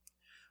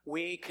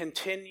We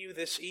continue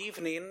this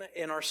evening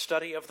in our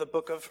study of the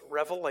book of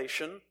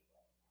Revelation.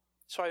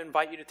 So I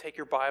invite you to take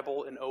your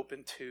Bible and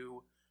open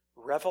to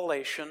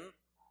Revelation.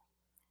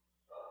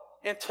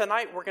 And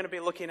tonight we're going to be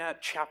looking at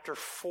chapter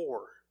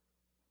 4.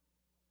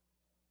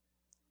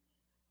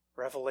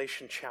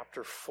 Revelation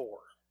chapter 4.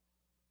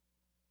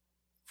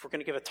 If we're going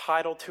to give a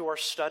title to our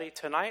study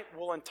tonight,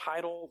 we'll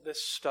entitle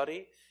this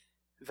study,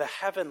 The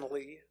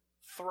Heavenly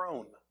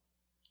Throne.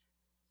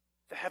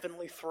 The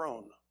Heavenly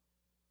Throne.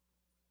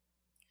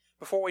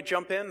 Before we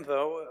jump in,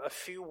 though, a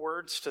few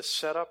words to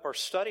set up our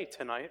study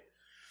tonight.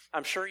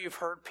 I'm sure you've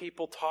heard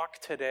people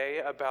talk today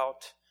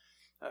about,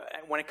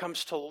 when it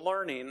comes to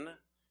learning,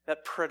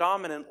 that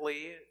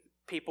predominantly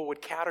people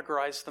would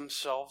categorize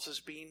themselves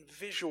as being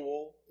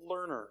visual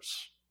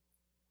learners.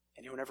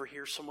 Anyone ever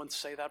hear someone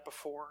say that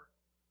before?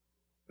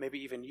 Maybe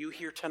even you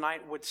here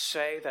tonight would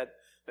say that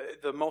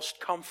the most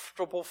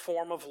comfortable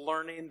form of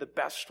learning, the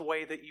best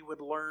way that you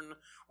would learn,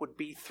 would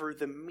be through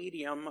the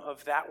medium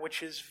of that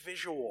which is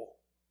visual.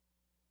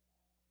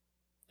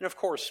 And of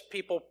course,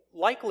 people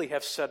likely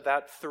have said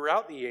that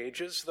throughout the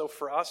ages, though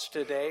for us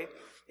today,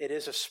 it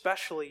is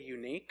especially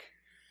unique.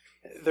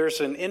 There's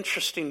an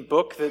interesting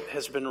book that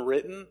has been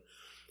written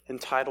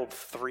entitled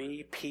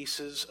 3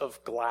 Pieces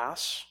of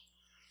Glass,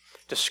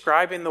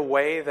 describing the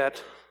way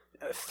that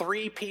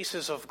 3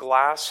 pieces of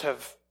glass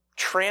have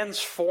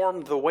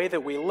transformed the way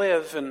that we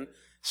live, and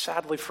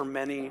sadly for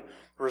many,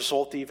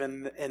 result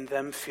even in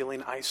them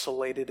feeling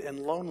isolated and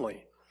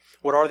lonely.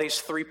 What are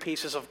these 3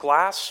 pieces of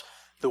glass?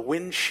 The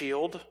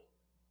windshield,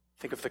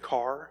 think of the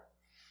car,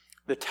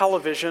 the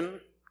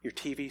television, your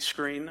TV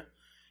screen,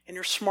 and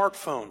your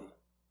smartphone.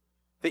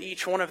 That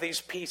each one of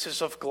these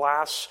pieces of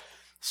glass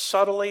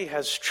subtly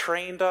has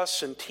trained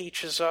us and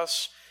teaches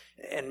us,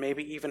 and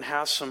maybe even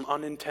has some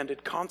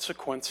unintended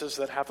consequences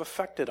that have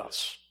affected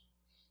us.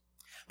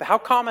 But how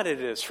common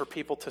it is for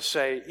people to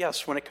say,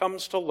 yes, when it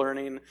comes to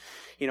learning,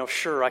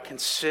 sure, I can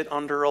sit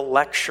under a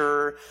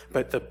lecture,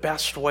 but the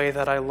best way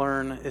that I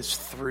learn is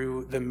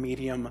through the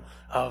medium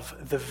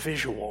of the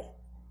visual.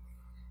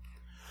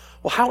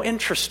 Well, how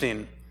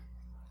interesting.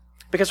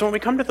 Because when we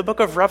come to the book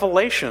of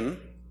Revelation,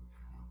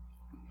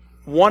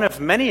 one of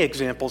many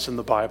examples in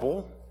the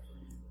Bible,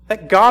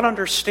 that God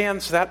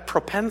understands that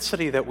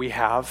propensity that we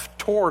have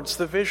towards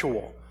the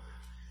visual.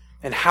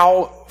 And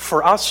how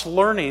for us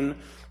learning,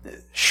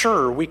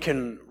 sure, we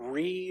can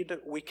read,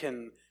 we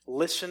can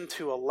listen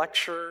to a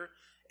lecture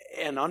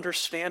and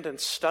understand and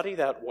study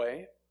that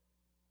way,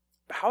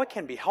 but how it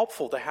can be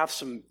helpful to have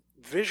some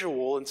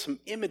visual and some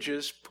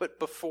images put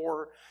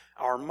before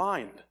our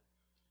mind.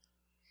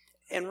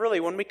 And really,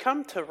 when we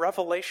come to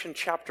Revelation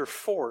chapter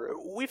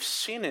 4, we've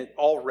seen it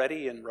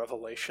already in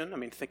Revelation.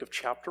 Think of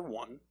chapter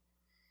 1.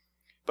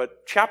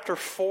 But chapter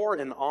 4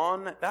 and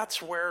on,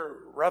 that's where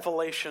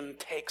Revelation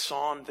takes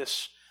on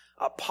this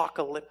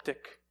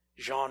apocalyptic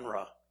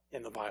genre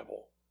in the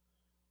Bible,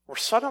 where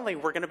suddenly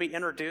we're going to be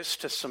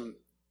introduced to some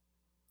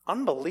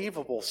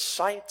unbelievable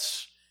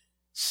sights,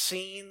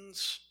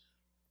 scenes,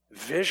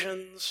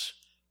 visions,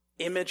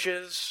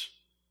 images,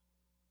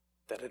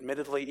 that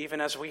admittedly,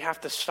 even as we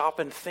have to stop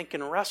and think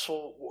and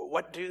wrestle,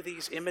 what do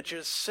these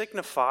images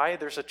signify?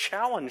 There's a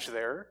challenge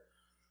there.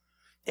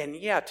 And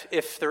yet,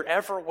 if there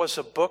ever was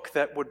a book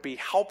that would be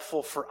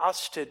helpful for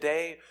us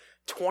today,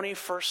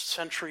 21st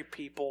century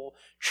people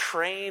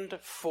trained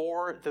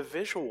for the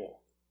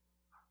visual,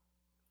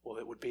 well,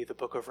 it would be the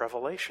book of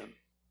Revelation.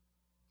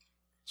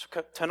 So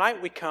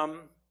tonight we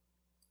come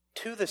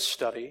to this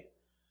study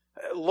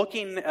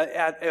looking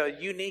at a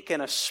unique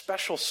and a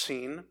special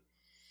scene.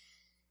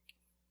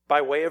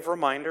 By way of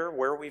reminder,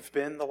 where we've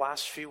been the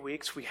last few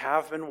weeks, we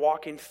have been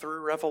walking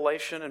through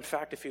Revelation. In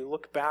fact, if you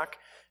look back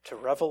to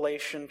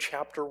Revelation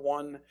chapter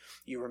 1,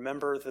 you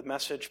remember the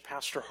message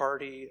Pastor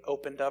Hardy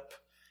opened up,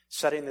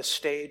 setting the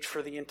stage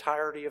for the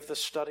entirety of the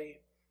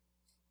study.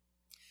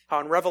 How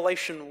in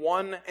Revelation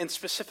 1, and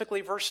specifically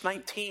verse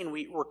 19,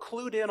 we were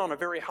clued in on a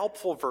very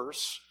helpful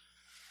verse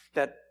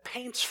that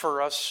paints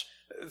for us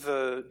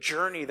the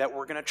journey that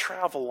we're going to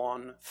travel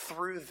on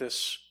through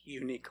this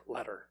unique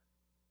letter.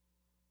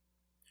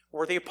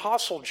 Where the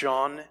Apostle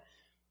John,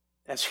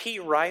 as he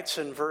writes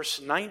in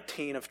verse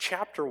 19 of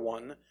chapter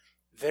 1,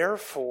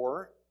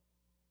 therefore,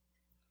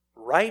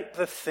 write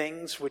the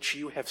things which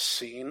you have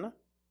seen,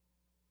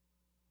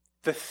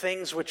 the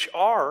things which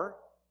are,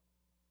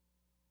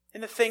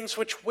 and the things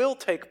which will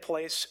take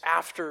place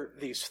after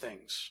these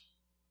things.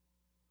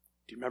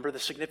 Do you remember the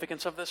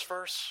significance of this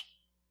verse?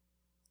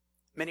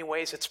 In many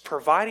ways, it's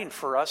providing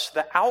for us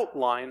the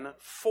outline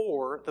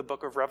for the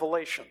book of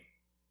Revelation.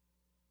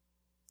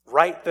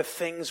 Write the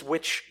things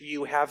which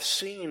you have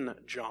seen,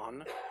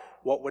 John.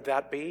 What would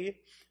that be?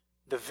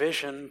 The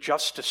vision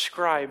just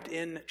described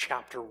in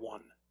chapter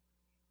 1.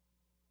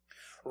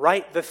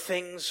 Write the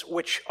things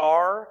which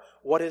are.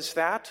 What is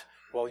that?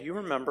 Well, you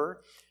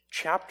remember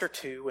chapter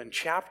 2 and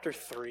chapter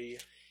 3,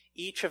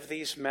 each of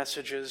these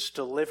messages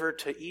delivered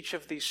to each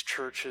of these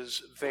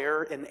churches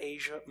there in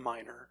Asia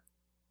Minor.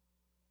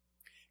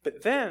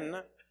 But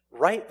then,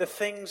 write the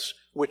things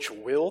which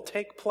will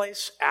take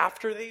place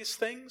after these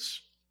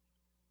things.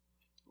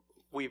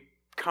 we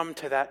come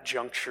to that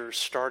juncture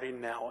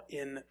starting now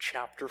in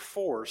chapter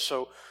 4.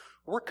 So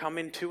we're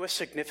coming to a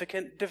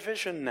significant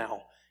division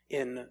now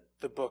in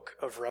the book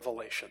of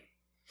Revelation.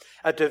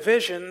 A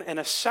division and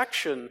a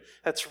section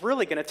that's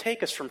really going to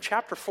take us from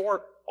chapter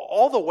 4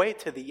 all the way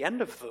to the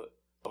end of the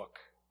book,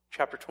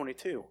 chapter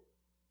 22.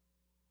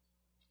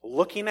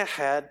 Looking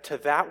ahead to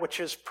that which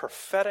is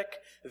prophetic,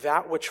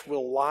 that which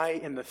will lie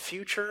in the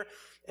future,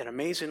 and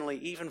amazingly,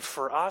 even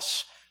for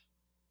us,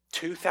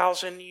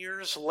 2,000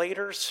 years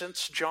later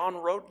since John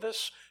wrote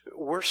this,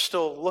 we're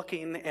still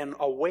looking and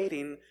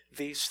awaiting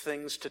these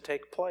things to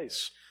take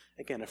place.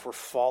 Again, if we're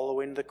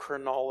following the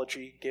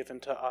chronology given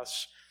to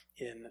us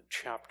in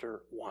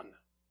chapter 1.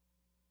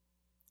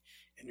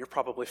 And you're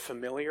probably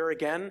familiar,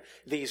 again,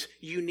 these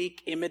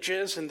unique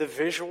images and the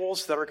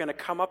visuals that are going to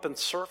come up and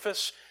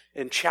surface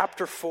in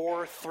chapter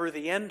 4 through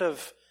the end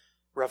of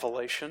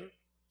Revelation.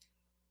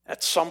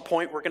 At some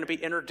point, we're going to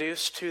be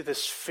introduced to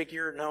this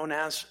figure known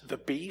as the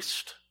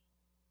beast.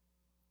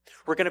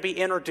 We're going to be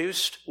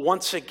introduced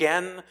once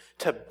again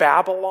to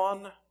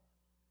Babylon,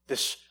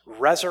 this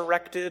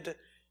resurrected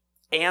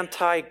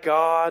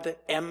anti-God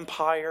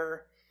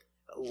empire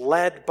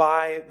led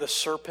by the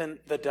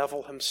serpent, the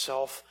devil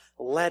himself,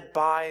 led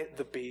by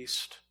the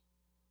beast.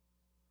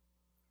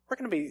 We're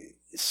going to be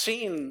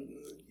seeing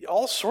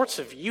all sorts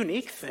of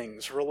unique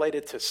things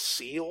related to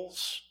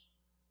seals,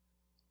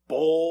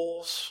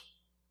 bowls,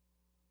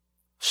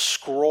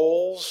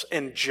 scrolls,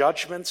 and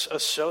judgments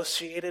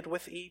associated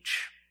with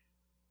each.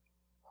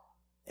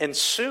 And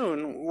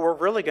soon, we're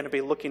really going to be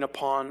looking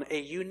upon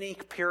a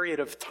unique period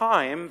of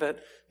time that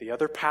the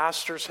other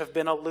pastors have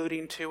been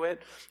alluding to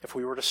it. If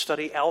we were to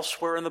study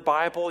elsewhere in the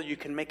Bible, you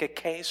can make a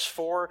case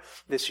for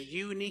this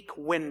unique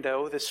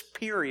window, this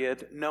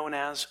period known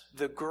as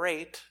the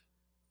Great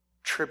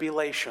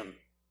Tribulation.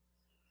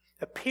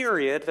 A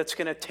period that's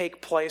going to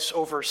take place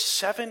over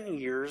 7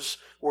 years,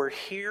 where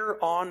here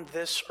on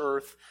this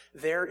earth,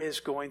 there is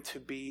going to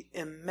be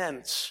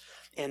immense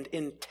and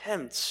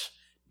intense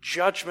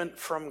judgment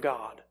from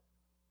God,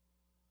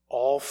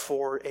 all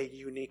for a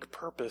unique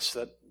purpose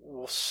that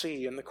we'll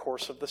see in the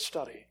course of the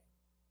study.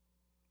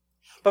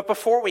 But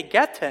before we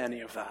get to any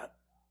of that,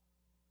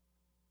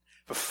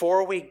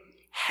 before we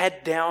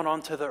head down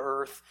onto the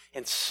earth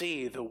and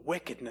see the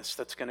wickedness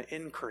that's going to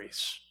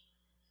increase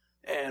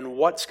and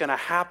what's going to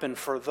happen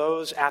for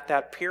those at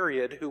that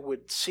period who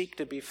would seek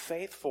to be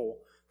faithful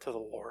to the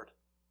Lord,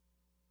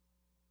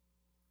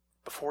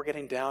 before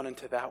getting down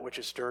into that which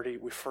is dirty,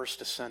 we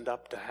first ascend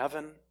up to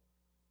heaven,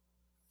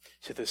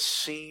 to this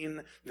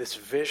scene, this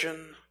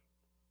vision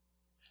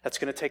that's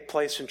going to take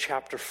place in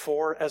chapter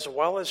 4 as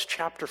well as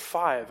chapter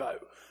 5.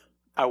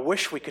 I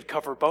wish we could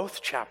cover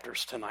both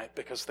chapters tonight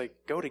because they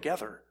go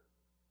together.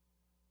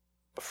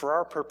 But for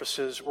our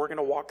purposes, we're going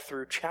to walk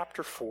through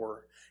chapter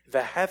 4,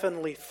 the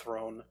heavenly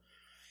throne.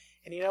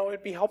 And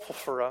it'd be helpful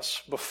for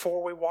us,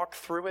 before we walk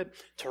through it,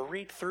 to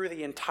read through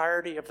the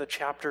entirety of the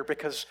chapter,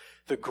 because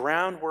the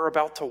ground we're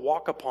about to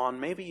walk upon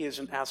maybe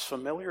isn't as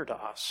familiar to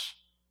us.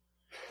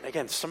 And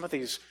again, some of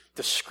these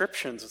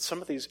descriptions and some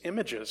of these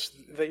images,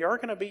 they are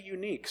going to be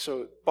unique.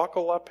 So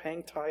buckle up,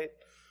 hang tight.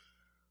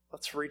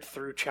 Let's read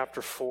through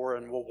chapter 4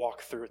 and we'll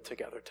walk through it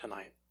together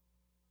tonight.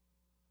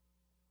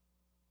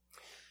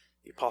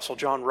 The Apostle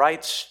John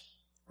writes,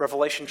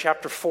 Revelation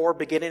chapter 4,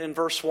 beginning in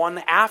verse 1,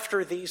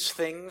 "After these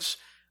things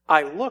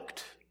I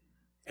looked,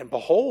 and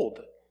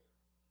behold,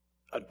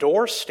 a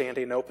door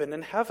standing open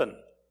in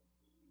heaven.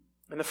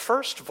 And the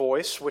first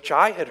voice which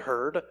I had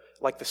heard,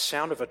 like the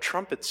sound of a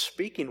trumpet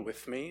speaking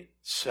with me,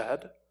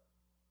 said,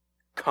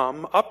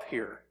 'Come up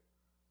here,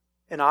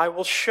 and I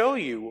will show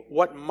you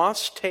what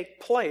must take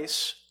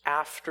place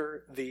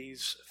after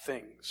these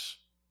things.'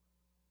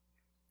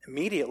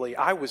 Immediately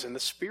I was in the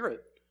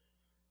Spirit,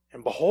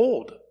 and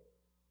behold,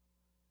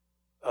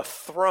 a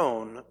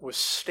throne was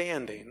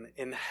standing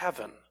in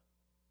heaven,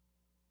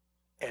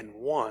 and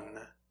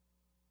one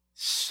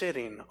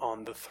sitting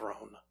on the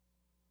throne.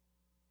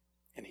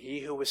 And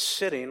he who was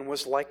sitting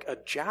was like a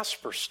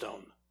jasper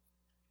stone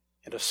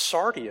and a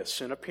sardius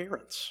in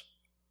appearance.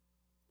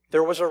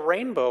 There was a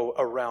rainbow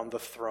around the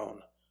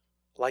throne,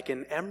 like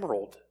an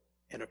emerald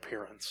in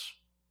appearance.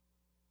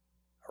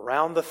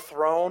 Around the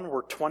throne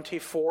were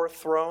 24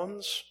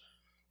 thrones,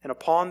 and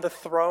upon the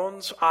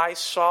thrones I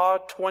saw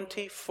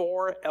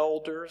 24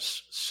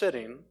 elders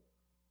sitting,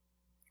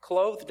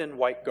 clothed in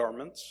white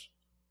garments,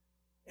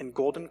 and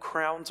golden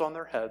crowns on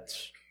their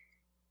heads.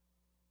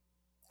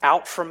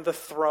 Out from the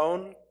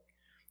throne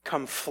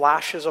come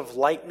flashes of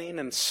lightning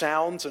and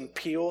sounds and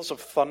peals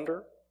of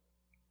thunder.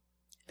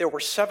 There were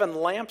 7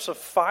 lamps of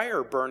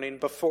fire burning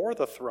before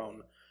the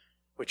throne,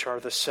 which are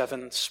the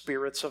 7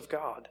 spirits of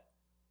God.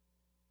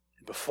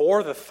 And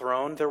before the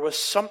throne there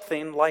was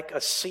something like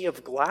a sea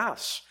of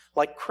glass,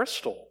 like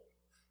crystal.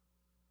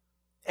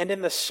 And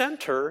in the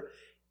center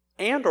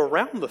and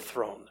around the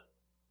throne,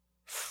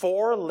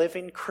 4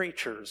 living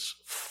creatures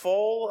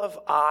full of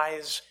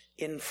eyes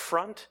in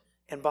front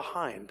and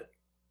behind.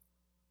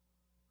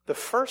 The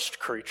first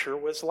creature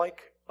was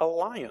like a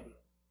lion,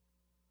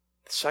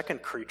 the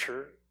second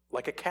creature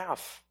like a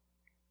calf,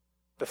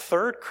 The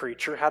third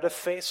creature had a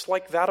face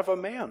like that of a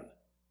man.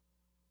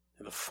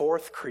 And the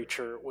fourth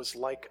creature was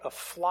like a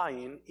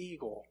flying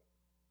eagle.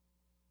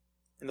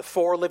 And the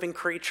four living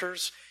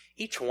creatures,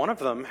 each one of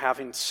them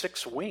having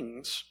 6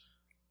 wings,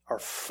 are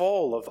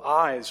full of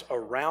eyes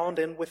around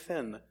and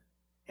within.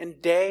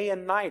 And day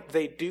and night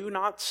they do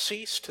not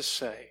cease to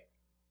say,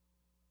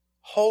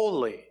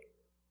 Holy,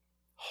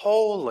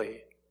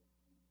 holy,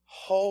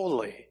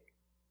 holy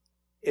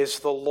is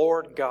the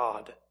Lord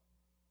God,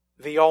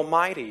 the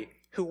Almighty,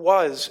 who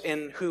was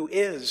and who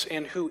is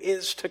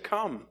to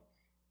come.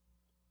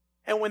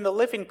 And when the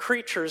living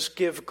creatures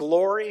give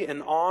glory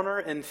and honor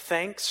and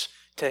thanks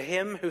to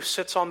Him who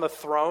sits on the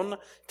throne,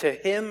 to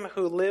Him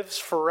who lives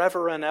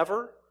forever and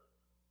ever,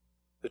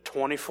 the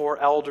 24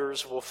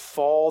 elders will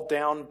fall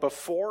down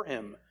before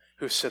Him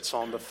who sits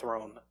on the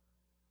throne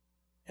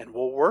and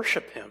will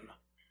worship Him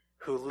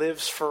who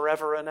lives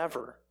forever and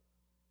ever,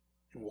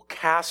 and will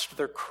cast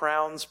their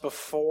crowns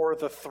before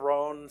the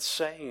throne,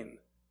 saying,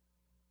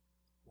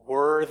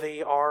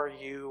 Worthy are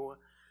you,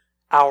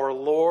 our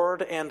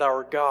Lord and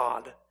our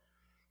God,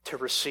 to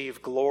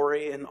receive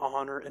glory and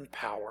honor and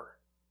power.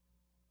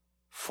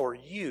 For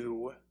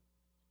you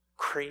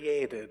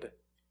created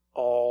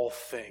all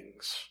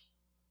things.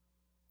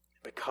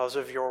 Because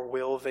of your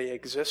will they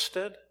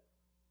existed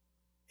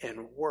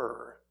and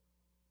were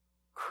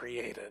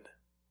created.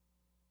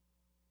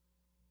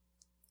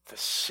 The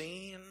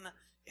scene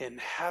in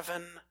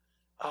heaven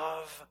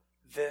of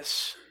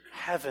this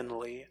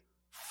heavenly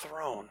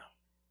throne.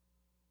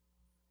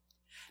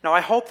 Now,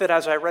 I hope that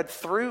as I read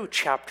through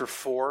chapter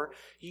 4,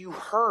 you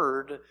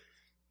heard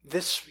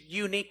this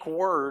unique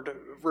word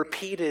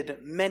repeated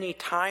many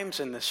times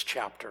in this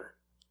chapter.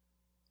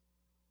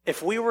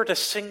 If we were to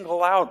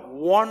single out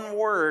one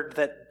word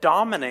that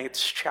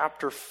dominates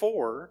chapter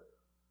 4,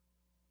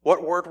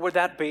 what word would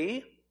that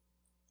be?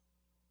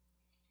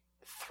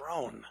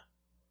 Throne.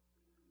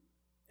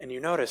 And you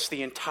notice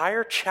the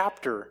entire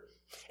chapter,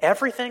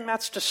 everything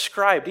that's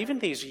described, even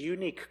these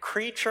unique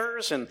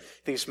creatures and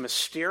these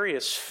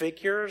mysterious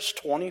figures,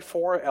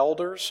 24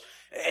 elders,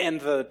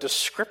 and the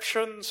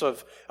descriptions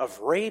of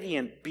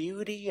radiant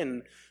beauty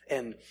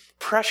and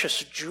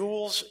precious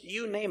jewels,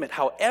 you name it,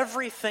 how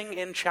everything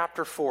in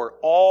chapter 4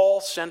 all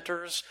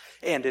centers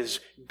and is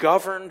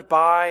governed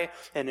by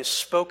and is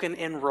spoken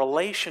in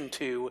relation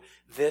to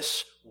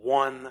this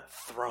one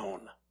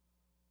throne.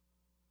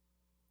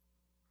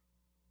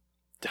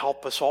 To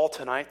help us all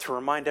tonight, to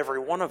remind every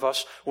one of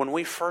us, when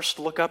we first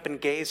look up and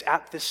gaze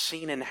at this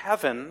scene in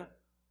heaven,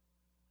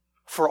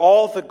 for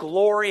all the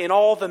glory and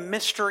all the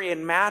mystery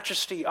and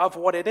majesty of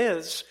what it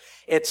is,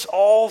 it's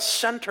all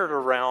centered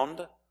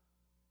around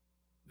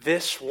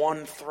this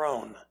one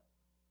throne,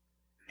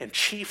 and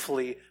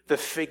chiefly the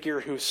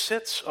figure who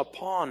sits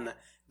upon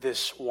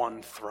this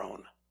one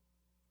throne.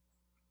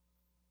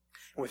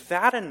 With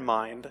that in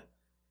mind,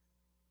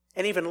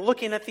 and even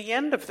looking at the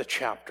end of the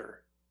chapter,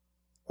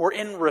 or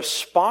in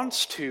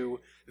response to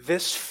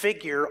this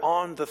figure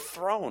on the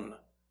throne,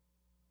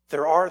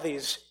 there are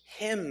these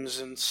hymns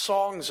and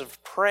songs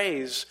of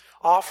praise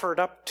offered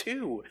up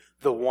to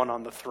the one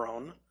on the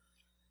throne.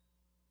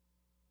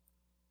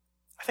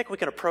 I think we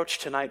can approach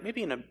tonight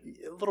maybe in a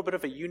little bit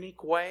of a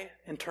unique way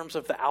in terms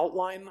of the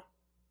outline. In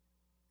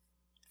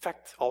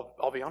fact,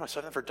 I'll be honest,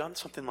 I've never done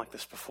something like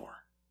this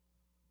before.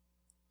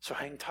 So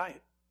hang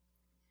tight.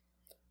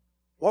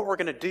 What we're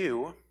going to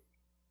do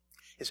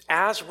is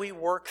as we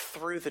work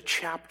through the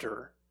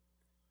chapter,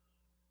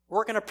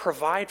 we're going to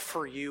provide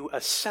for you a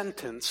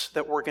sentence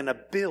that we're going to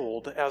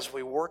build as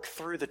we work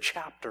through the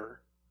chapter.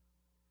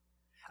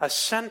 A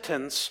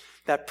sentence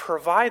that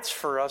provides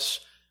for us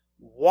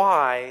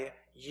why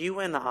you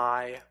and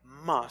I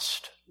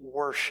must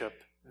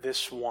worship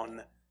this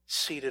one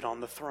seated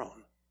on the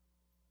throne.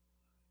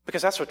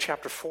 Because that's what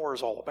chapter 4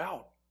 is all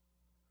about.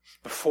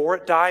 Before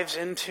it dives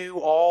into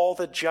all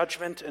the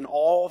judgment and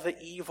all the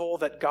evil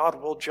that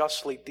God will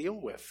justly deal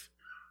with,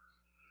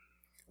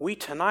 we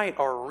tonight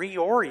are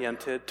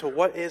reoriented to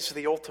what is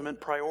the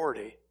ultimate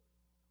priority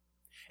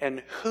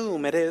and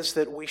whom it is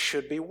that we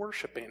should be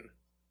worshiping.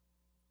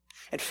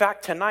 In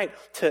fact, tonight,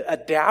 to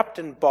adapt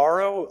and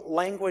borrow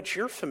language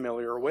you're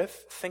familiar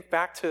with, think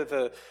back to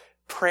the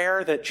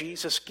prayer that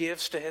Jesus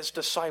gives to His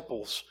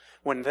disciples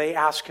when they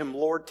ask Him,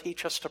 Lord,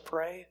 teach us to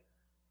pray.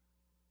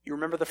 You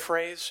remember the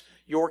phrase,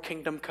 your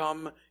kingdom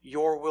come,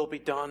 your will be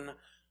done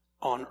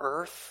on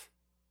earth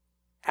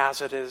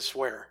as it is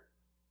where?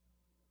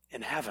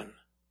 In heaven.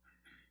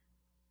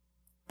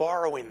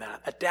 Borrowing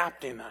that,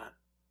 adapting that.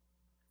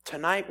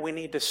 Tonight we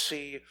need to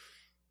see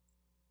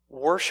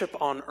worship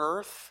on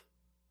earth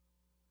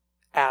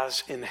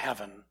as in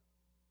heaven.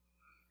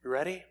 You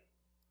ready?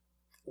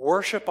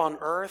 Worship on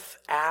earth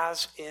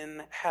as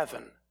in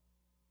heaven.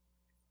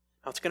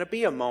 Now it's going to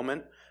be a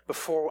moment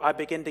before I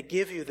begin to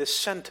give you this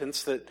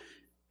sentence that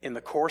in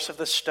the course of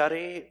the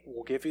study,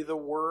 we'll give you the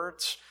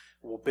words,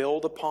 we'll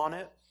build upon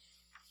it.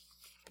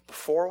 But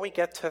before we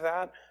get to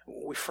that,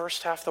 we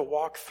first have to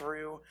walk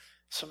through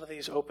some of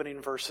these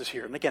opening verses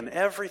here. And again,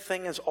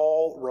 everything is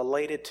all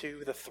related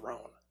to the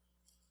throne.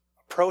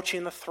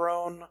 Approaching the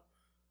throne,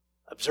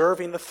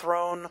 observing the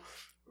throne,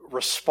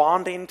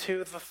 responding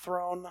to the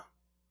throne.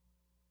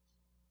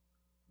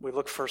 We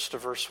look first to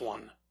verse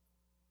 1.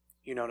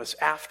 You notice,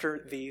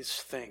 after these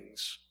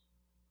things.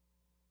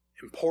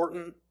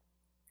 Important,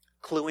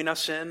 cluing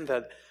us in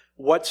that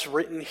what's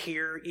written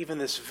here, even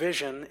this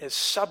vision, is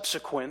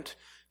subsequent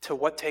to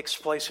what takes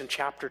place in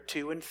chapter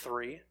 2 and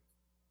 3.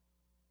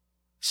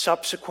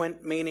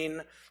 Subsequent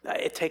meaning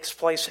it takes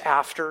place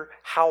after.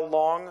 How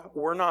long?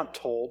 We're not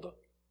told.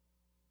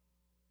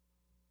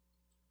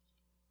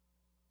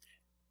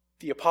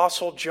 The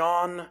Apostle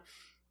John,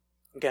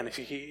 again,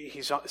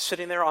 he's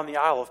sitting there on the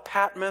Isle of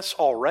Patmos.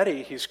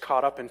 Already he's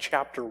caught up in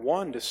chapter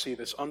 1 to see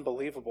this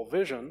unbelievable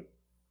vision.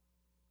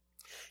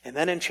 And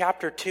then in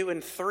chapter 2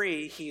 and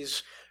 3,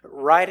 he's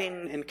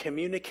writing and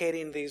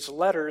communicating these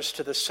letters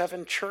to the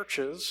 7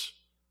 churches.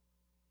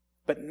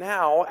 But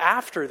now,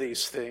 after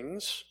these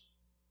things,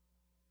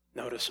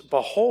 notice,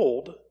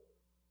 behold,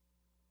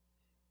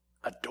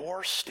 a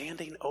door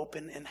standing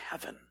open in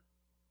heaven.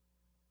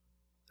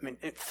 I mean,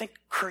 think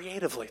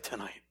creatively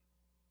tonight.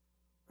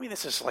 I mean,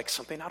 this is like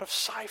something out of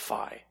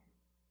sci-fi.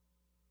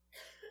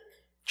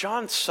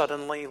 John's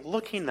suddenly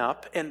looking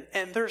up, and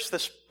there's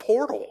this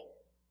portal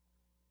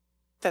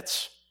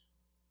that's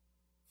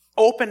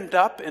opened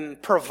up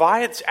and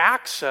provides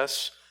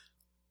access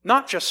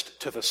not just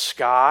to the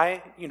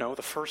sky, the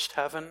first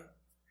heaven,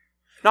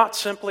 not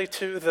simply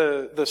to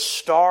the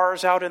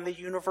stars out in the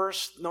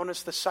universe known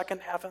as the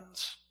second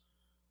heavens,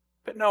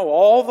 but no,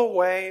 all the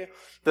way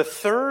the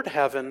third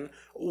heaven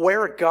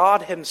where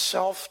God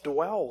himself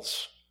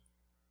dwells.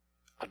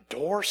 A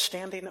door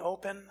standing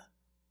open.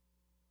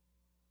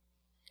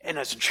 And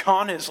as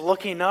John is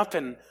looking up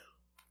and,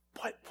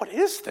 what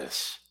is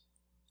this?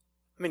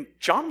 I mean,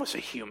 John was a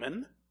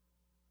human.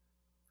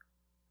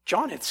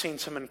 John had seen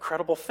some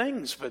incredible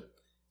things, but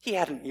he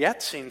hadn't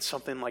yet seen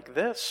something like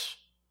this.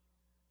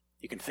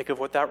 You can think of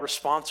what that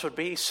response would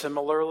be.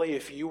 Similarly,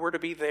 if you were to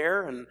be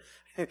there and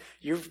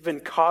you've been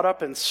caught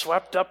up and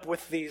swept up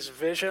with these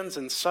visions,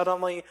 and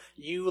suddenly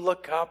you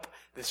look up,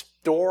 this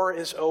door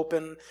is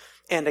open,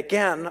 and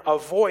again, a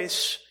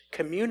voice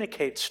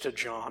communicates to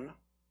John.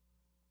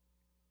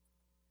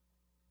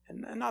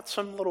 And not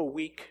some little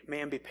weak,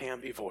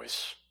 mamby-pamby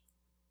voice.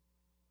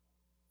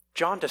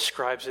 John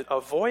describes it, a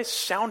voice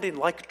sounding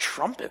like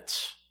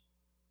trumpets.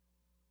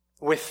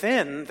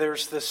 Within,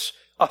 there's this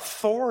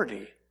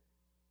authority,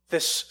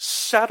 this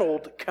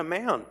settled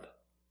command.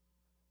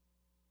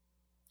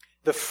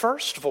 The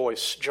first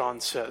voice,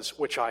 John says,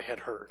 which I had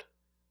heard.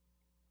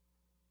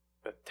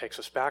 That takes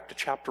us back to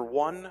chapter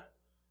 1.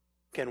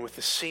 Again, with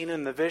the scene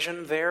in the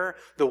vision there,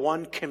 the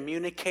one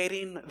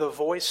communicating, the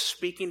voice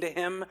speaking to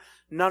him,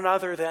 none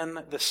other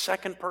than the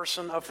second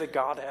person of the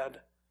Godhead,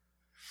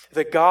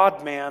 the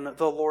God-man,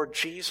 the Lord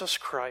Jesus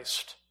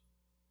Christ.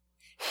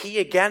 He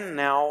again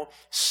now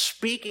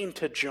speaking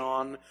to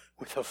John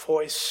with a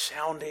voice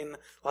sounding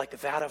like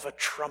that of a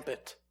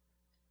trumpet,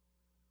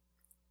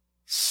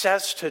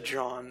 says to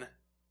John,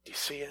 do you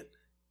see it?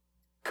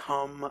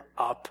 Come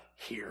up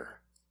here,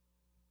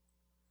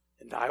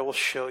 and I will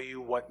show you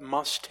what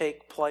must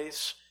take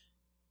place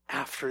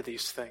after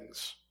these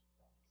things.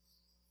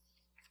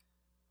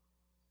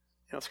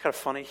 It's kind of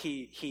funny.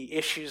 He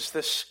issues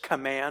this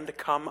command,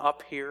 come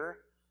up here.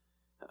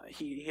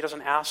 He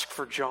doesn't ask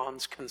for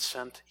John's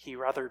consent. He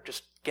rather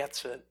just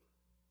gets it.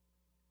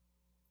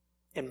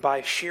 And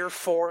by sheer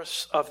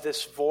force of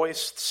this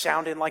voice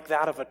sounding like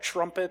that of a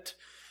trumpet,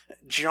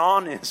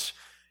 John is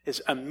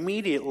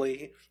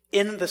immediately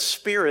in the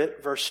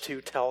Spirit, verse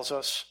 2 tells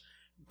us,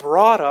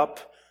 brought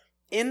up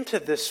into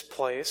this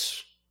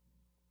place.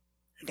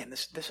 Again,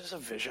 this is a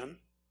vision.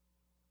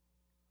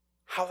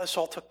 How this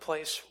all took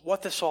place,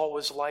 what this all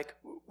was like,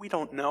 we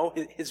don't know.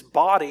 His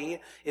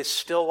body is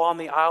still on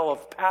the Isle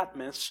of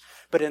Patmos,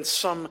 but in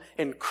some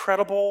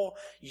incredible,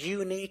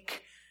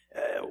 unique,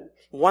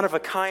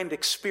 one-of-a-kind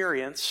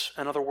experience.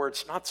 In other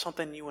words, not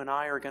something you and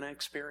I are going to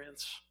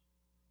experience.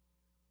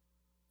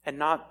 And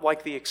not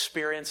like the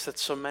experience that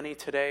so many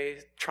today,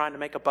 trying to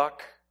make a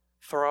buck,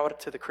 throw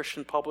out to the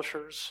Christian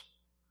publishers.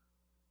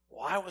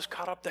 Well, I was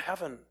caught up to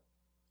heaven.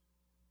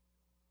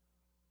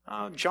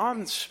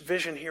 John's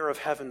vision here of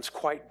heaven's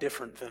quite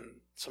different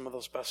than some of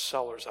those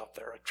bestsellers out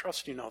there. I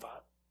trust you know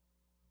that.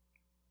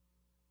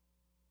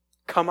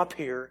 Come up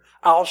here,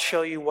 I'll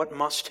show you what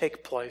must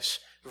take place.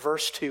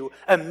 Verse 2,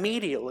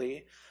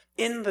 immediately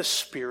in the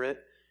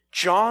Spirit,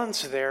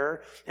 John's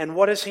there, and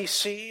what does he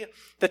see?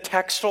 The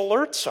text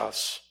alerts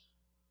us.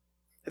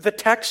 The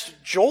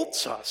text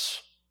jolts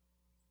us.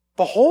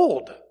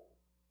 Behold,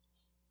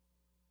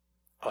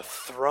 a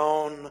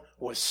throne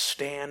was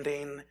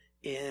standing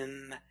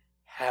in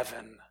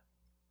heaven,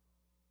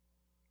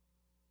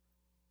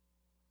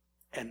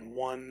 and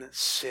one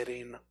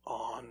sitting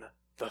on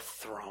the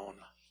throne.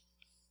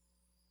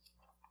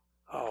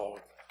 Oh,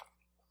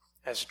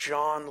 as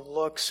John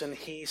looks and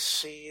he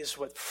sees,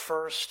 what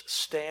first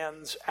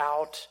stands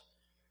out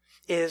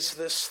is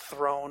this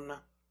throne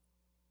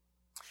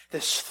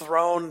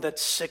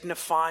that's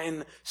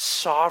signifying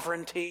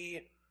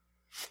sovereignty,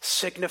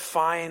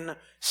 signifying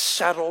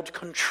settled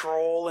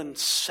control and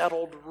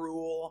settled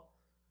rule.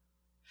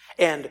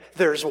 And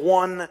there's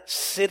one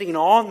sitting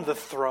on the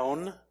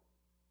throne.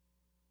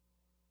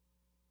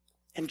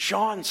 And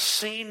John's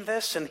seeing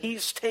this, and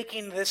he's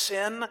taking this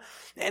in,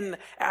 and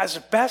as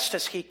best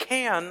as he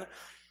can,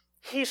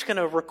 he's going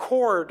to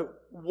record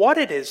what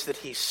it is that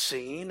he's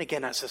seeing,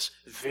 again, as this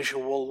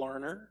visual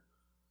learner.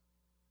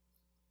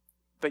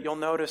 But you'll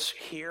notice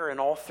here and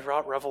all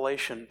throughout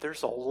Revelation,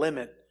 there's a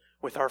limit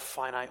with our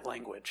finite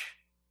language.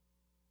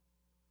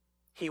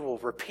 He will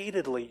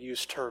repeatedly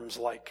use terms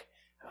like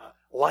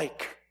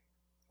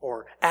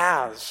or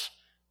as,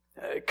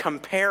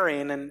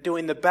 comparing and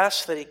doing the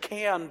best that he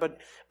can,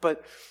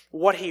 but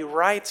what he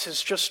writes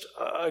is just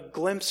a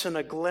glimpse and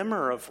a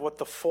glimmer of what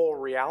the full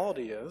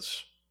reality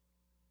is.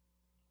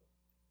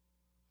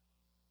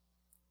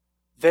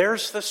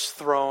 There's this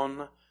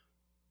throne,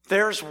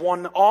 there's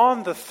one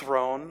on the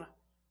throne,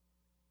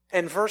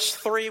 and verse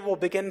 3 will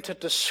begin to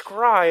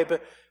describe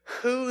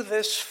who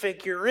this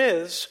figure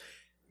is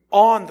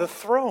on the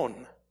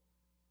throne.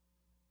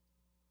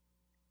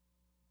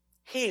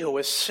 He who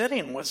was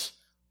sitting was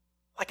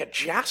like a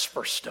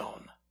jasper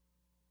stone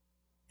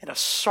and a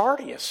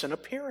sardius in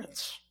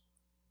appearance.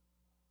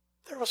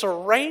 There was a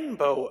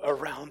rainbow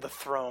around the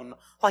throne,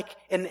 like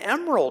an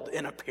emerald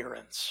in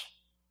appearance.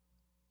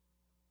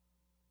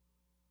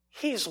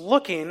 He's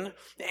looking,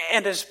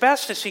 and as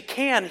best as he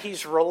can,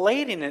 he's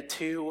relating it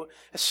to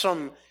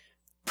some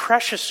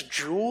precious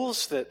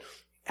jewels that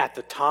at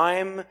the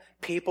time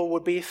people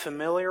would be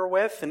familiar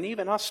with, and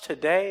even us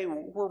today,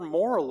 we're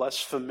more or less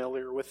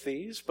familiar with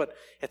these, but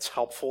it's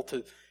helpful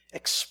to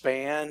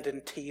expand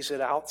and tease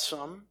it out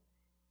some.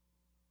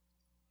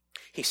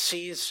 He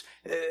sees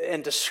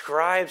and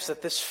describes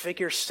that this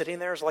figure sitting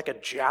there is like a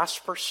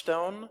jasper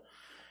stone.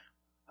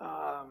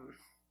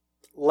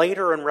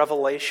 Later in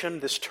Revelation,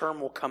 this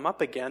term will come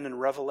up again in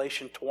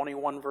Revelation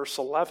 21, verse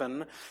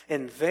 11.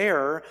 And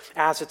there,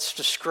 as it's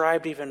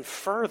described even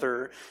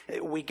further,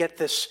 we get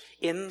this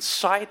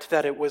insight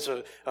that it was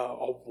a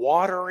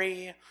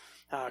watery,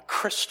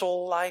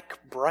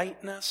 crystal-like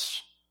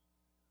brightness.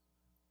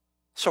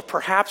 So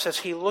perhaps as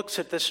he looks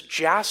at this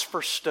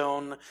jasper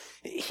stone,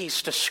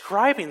 he's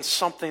describing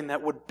something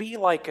that would be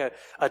like a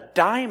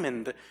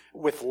diamond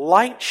with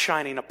light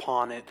shining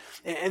upon it,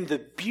 and the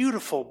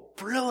beautiful,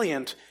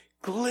 brilliant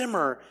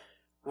glimmer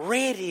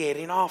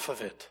radiating off of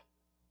it.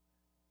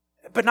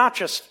 But not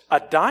just a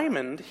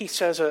diamond, he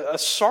says a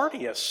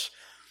sardius,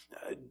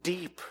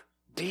 deep,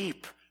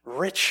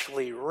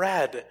 richly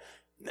red,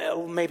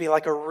 maybe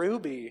like a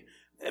ruby,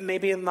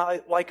 maybe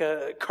like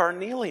a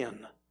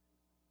carnelian.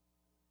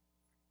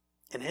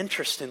 And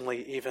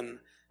interestingly, even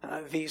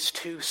these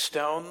two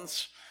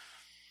stones,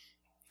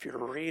 if you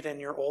read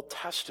in your Old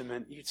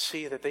Testament, you'd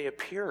see that they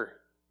appear.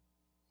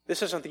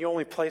 This isn't the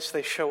only place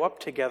they show up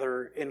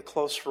together in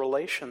close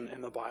relation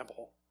in the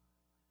Bible.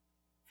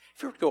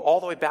 If you were to go all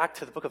the way back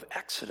to the book of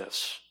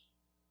Exodus,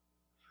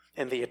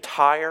 and the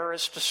attire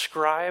is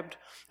described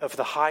of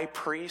the high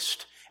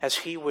priest as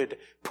he would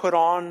put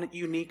on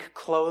unique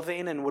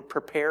clothing and would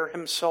prepare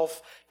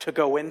himself to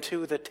go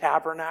into the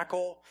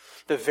tabernacle,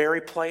 the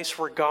very place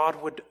where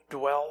God would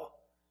dwell,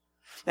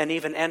 and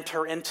even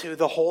enter into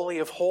the Holy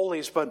of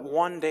Holies, but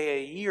one day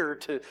a year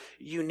to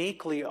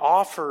uniquely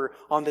offer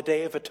on the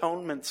Day of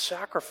Atonement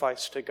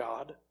sacrifice to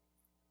God.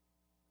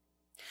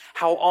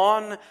 How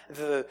on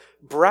the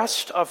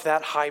breast of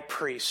that high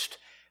priest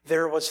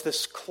there was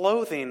this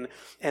clothing,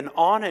 and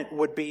on it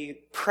would be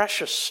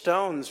precious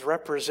stones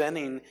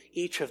representing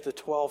each of the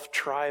 12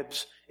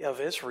 tribes of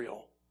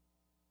Israel.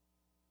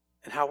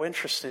 And how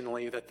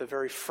interestingly that the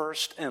very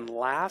first and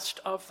last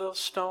of those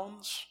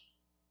stones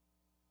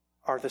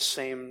are the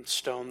same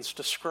stones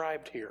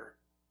described here.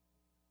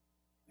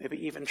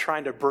 Maybe even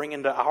trying to bring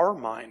into our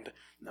mind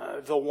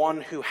the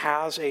one who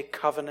has a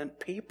covenant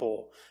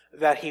people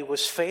that he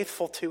was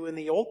faithful to in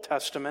the Old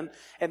Testament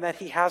and that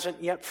he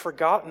hasn't yet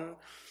forgotten,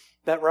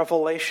 that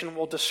Revelation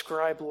will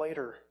describe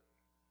later.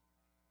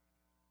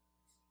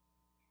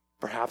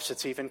 Perhaps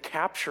it's even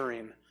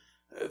capturing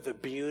the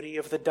beauty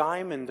of the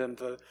diamond and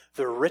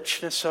the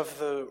richness of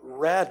the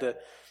red,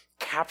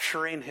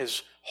 capturing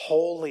his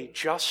holy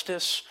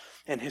justice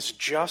and his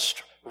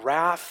just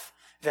wrath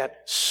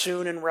that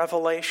soon in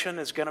Revelation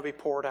is going to be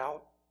poured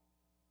out.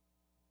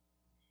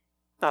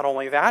 Not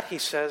only that, he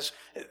says,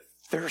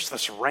 there's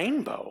this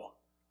rainbow,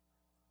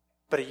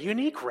 but a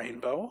unique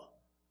rainbow.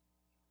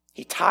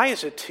 He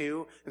ties it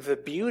to the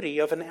beauty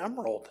of an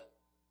emerald.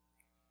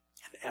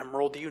 An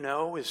emerald, you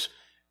know, is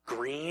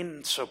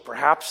green, so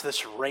perhaps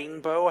this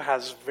rainbow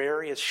has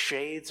various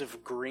shades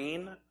of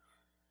green,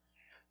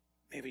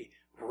 maybe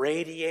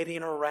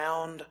radiating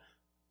around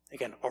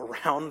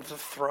the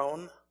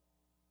throne.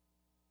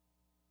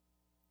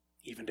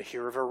 Even to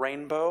hear of a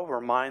rainbow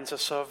reminds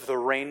us of the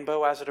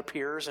rainbow as it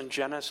appears in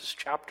Genesis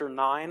chapter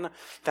 9,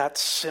 that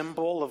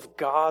symbol of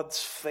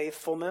God's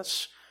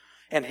faithfulness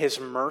and his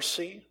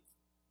mercy.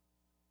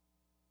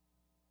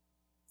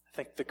 I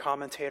think the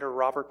commentator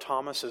Robert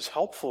Thomas is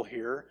helpful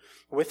here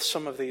with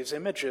some of these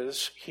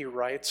images. He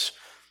writes,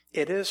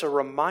 It is a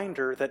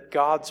reminder that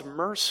God's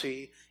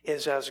mercy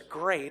is as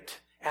great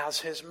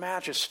as His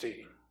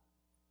majesty.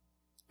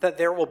 That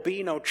there will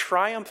be no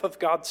triumph of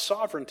God's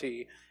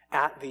sovereignty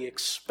at the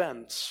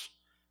expense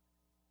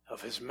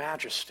of His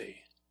majesty.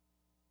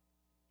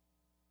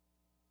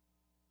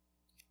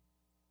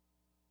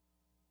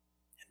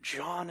 And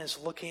John is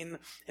looking,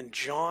 and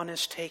John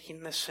is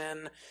taking this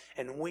in,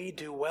 and we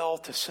do well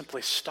to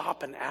simply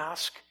stop and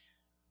ask,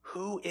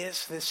 who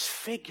is this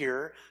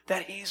figure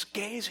that he's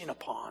gazing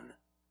upon?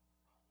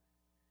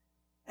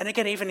 And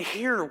again, even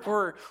here,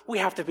 we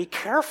have to be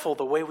careful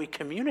the way we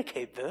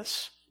communicate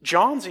this.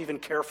 John's even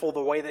careful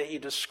the way that he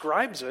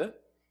describes it.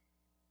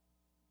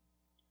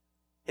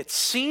 It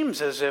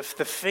seems as if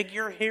the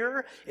figure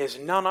here is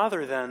none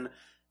other than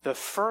the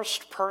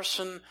first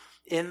person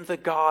in the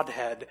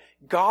Godhead,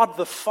 God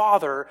the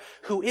Father,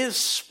 who is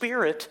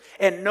Spirit,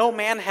 and no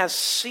man has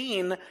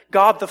seen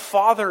God the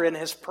Father in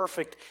His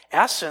perfect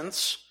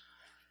essence.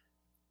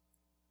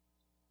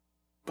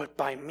 But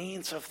by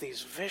means of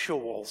these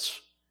visuals,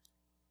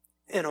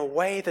 in a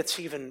way that's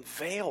even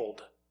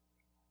veiled,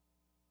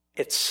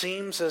 it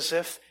seems as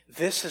if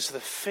this is the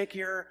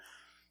figure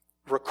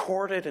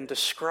recorded and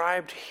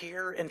described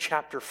here in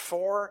chapter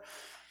 4.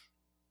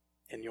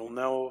 And you'll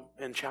know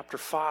in chapter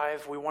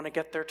 5, we want to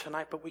get there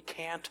tonight, but we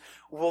can't.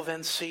 We'll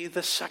then see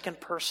the second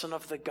person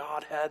of the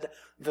Godhead,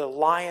 the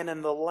Lion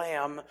and the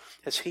Lamb,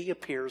 as He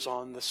appears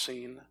on the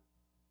scene.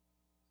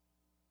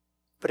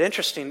 But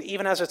interesting,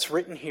 even as it's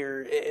written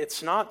here,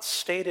 it's not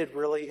stated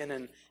really in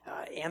an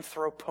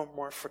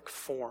anthropomorphic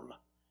form,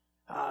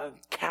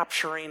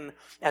 capturing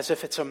as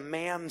if it's a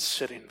man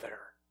sitting there.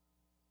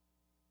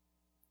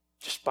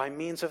 Just by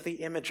means of the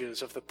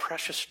images of the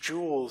precious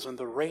jewels and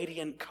the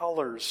radiant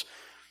colors,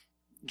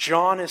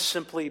 John is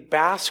simply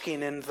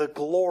basking in the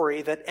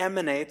glory that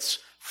emanates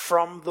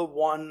from the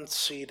one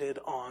seated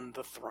on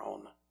the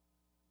throne.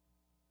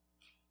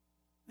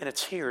 And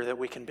it's here that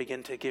we can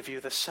begin to give you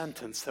the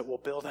sentence that we'll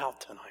build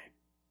out tonight.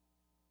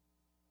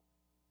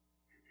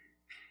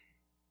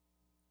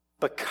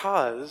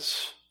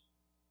 Because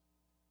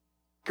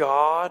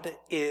God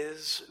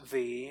is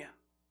the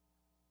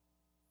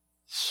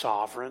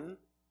sovereign,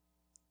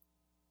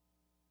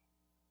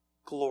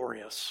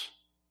 glorious.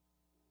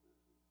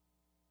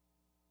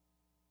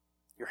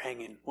 You're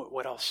hanging.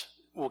 What else?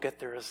 We'll get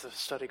there as the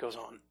study goes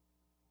on.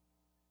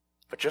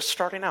 But just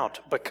starting out,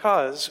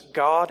 because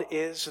God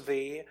is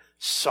the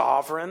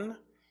sovereign,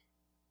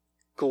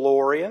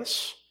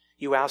 glorious.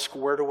 You ask,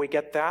 where do we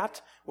get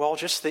that? Well,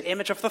 just the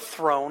image of the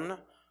throne.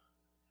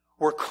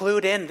 We're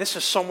clued in. This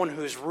is someone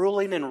who's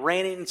ruling and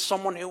reigning,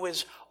 someone who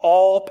is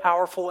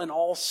all-powerful and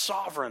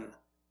all-sovereign.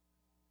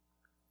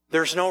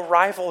 There's no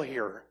rival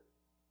here.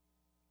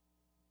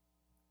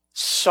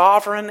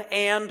 Sovereign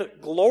and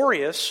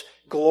glorious.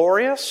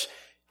 Glorious,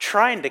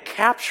 trying to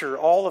capture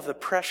all of the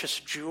precious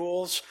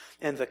jewels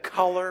and the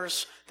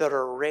colors that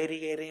are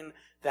radiating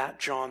that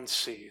John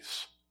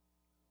sees.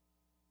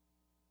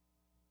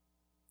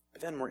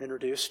 But then we're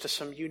introduced to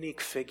some unique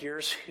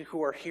figures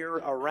who are here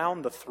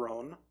around the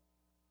throne.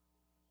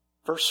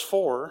 Verse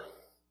 4,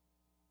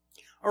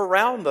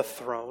 around the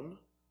throne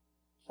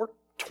were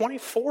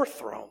 24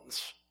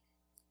 thrones.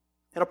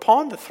 And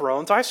upon the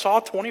thrones I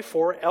saw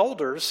 24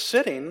 elders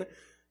sitting,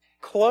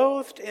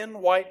 clothed in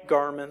white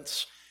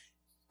garments,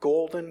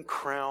 golden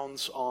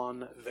crowns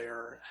on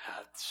their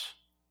heads.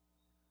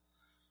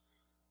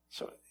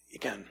 So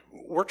again,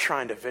 we're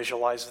trying to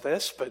visualize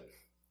this, but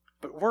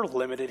we're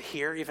limited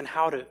here even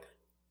how to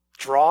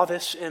draw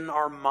this in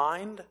our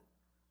mind.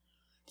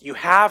 You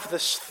have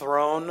this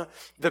throne,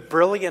 the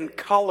brilliant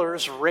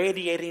colors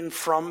radiating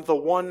from the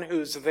one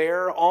who's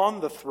there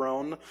on the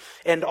throne,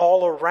 and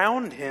all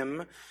around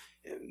him,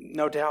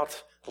 no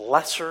doubt,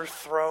 lesser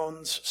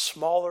thrones,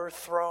 smaller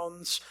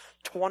thrones,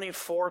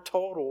 24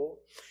 total.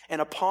 And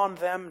upon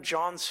them,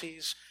 John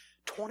sees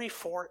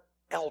 24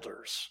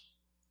 elders.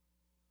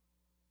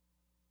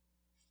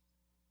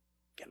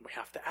 Again, we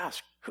have to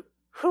ask,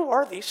 who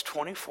are these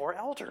 24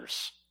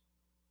 elders?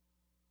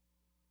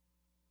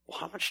 Well,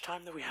 how much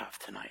time do we have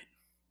tonight?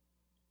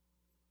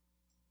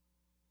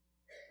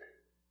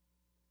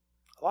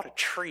 A lot of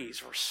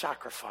trees were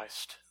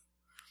sacrificed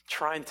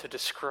trying to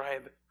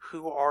describe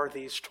who are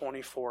these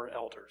 24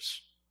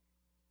 elders.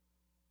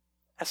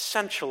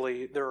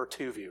 Essentially, there are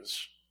two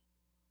views.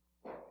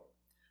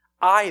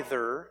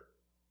 Either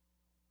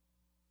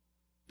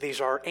these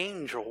are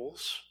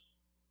angels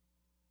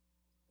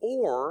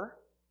or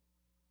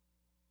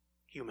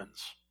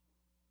humans.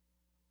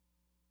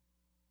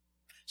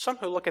 Some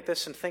who look at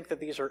this and think that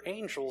these are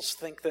angels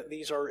think that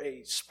these are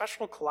a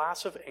special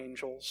class of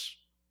angels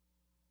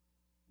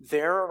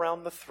there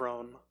around the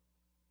throne.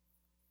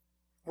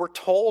 We're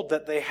told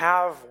that they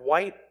have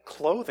white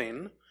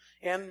clothing,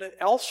 and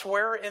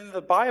elsewhere in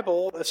the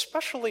Bible,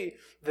 especially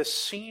the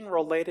scene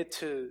related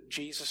to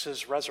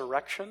Jesus'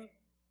 resurrection,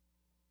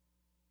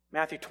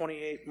 Matthew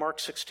 28, Mark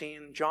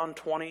 16, John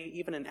 20,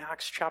 even in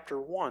Acts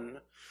chapter 1,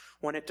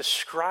 when it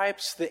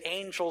describes the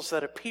angels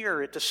that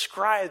appear, it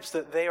describes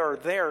that they are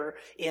there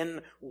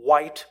in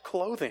white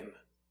clothing.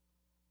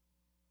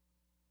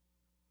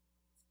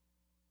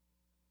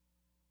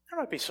 There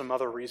might be some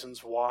other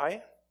reasons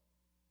why.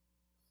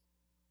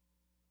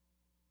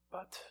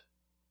 But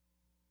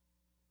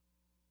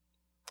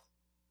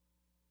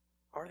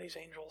are these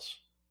angels?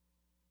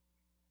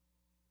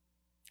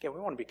 Yeah, we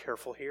want to be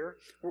careful here.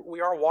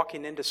 We are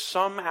walking into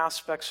some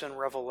aspects in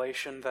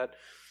Revelation that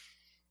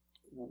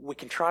we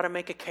can try to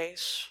make a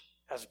case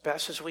as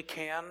best as we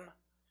can,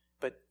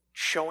 but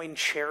showing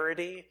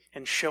charity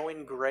and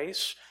showing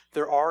grace,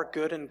 there are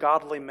good and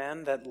godly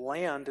men that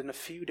land in a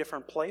few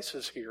different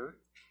places here.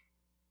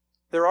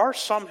 There are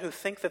some who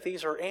think that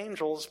these are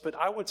angels, but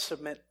I would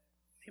submit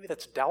maybe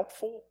that's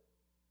doubtful.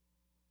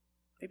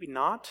 Maybe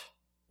not.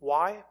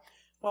 Why?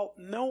 Well,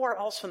 nowhere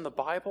else in the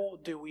Bible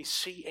do we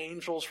see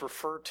angels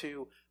referred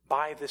to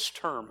by this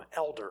term,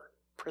 elder,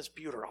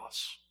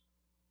 presbyteros.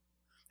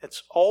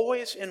 It's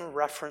always in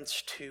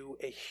reference to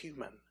a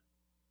human.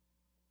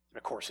 And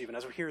of course, even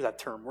as we hear that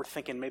term, we're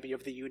thinking maybe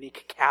of the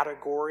unique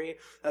category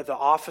of the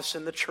office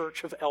in the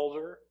church of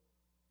elder.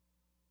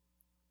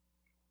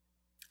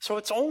 So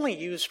it's only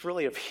used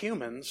really of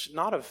humans,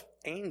 not of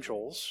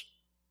angels.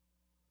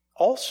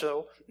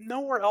 Also,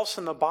 nowhere else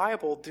in the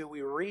Bible do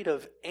we read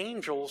of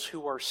angels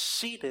who are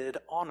seated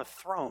on a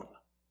throne.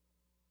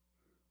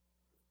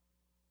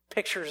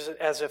 Pictures it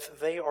as if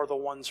they are the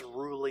ones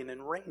ruling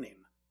and reigning.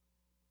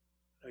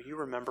 Now, you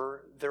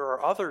remember, there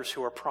are others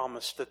who are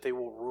promised that they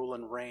will rule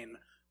and reign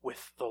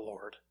with the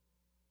Lord.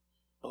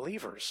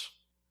 Believers.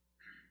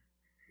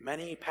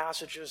 Many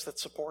passages that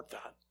support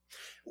that.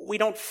 We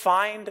don't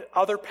find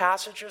other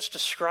passages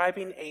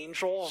describing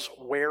angels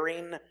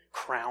wearing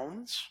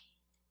crowns.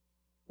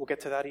 We'll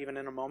get to that even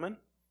in a moment.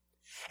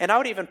 And I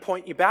would even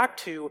point you back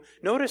to,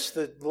 notice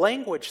the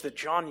language that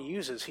John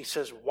uses. He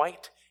says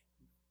white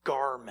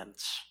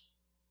garments.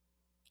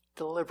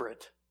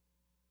 Deliberate.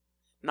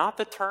 Not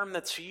the term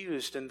that's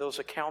used in those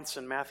accounts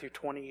in Matthew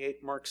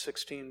 28, Mark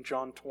 16,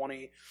 John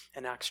 20,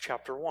 and Acts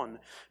chapter 1.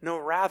 No,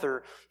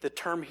 rather, the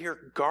term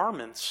here,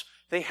 garments,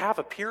 they have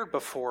appeared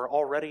before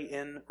already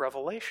in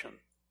Revelation.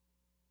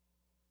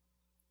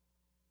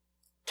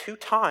 2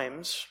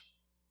 times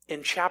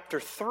in chapter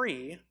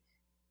 3,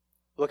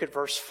 look at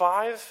verse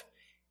 5.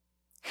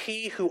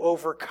 He who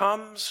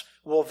overcomes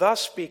will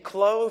thus be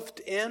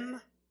clothed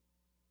in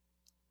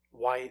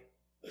white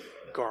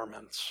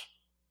garments.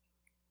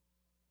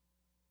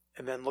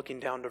 And then looking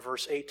down to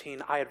verse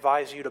 18, I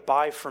advise you to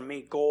buy from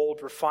me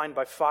gold refined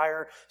by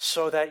fire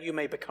so that you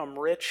may become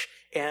rich,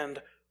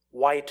 and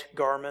white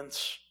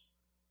garments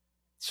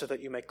so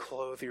that you may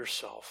clothe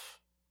yourself.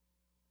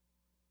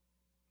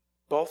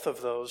 Both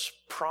of those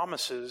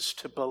promises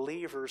to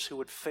believers who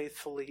would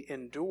faithfully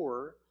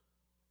endure.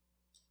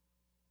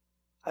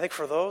 I think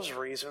for those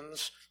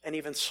reasons, and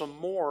even some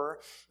more,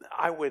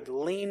 I would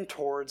lean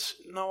towards,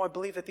 no, I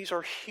believe that these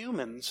are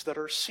humans that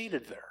are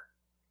seated there.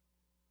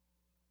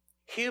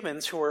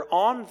 Humans who are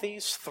on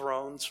these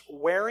thrones,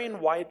 wearing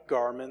white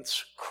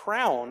garments,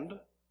 crowned.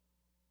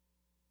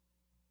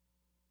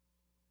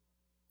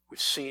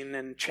 We've seen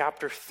in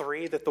chapter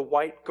 3 that the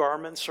white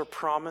garments are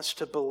promised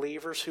to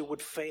believers who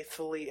would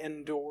faithfully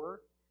endure.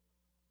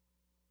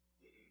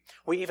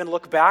 We even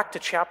look back to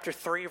chapter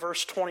 3,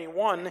 verse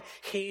 21.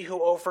 He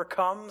who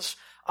overcomes,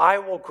 I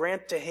will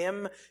grant to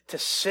him to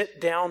sit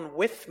down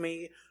with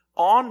me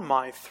on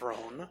my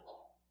throne,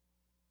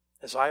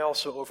 as I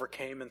also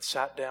overcame and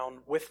sat down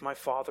with my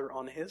Father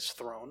on his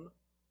throne.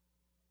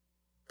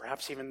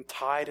 Perhaps even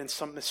tied in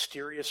some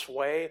mysterious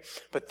way,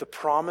 but the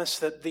promise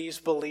that these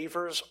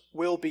believers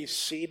will be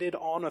seated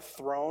on a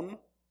throne,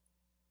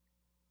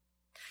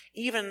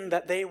 even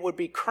that they would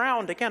be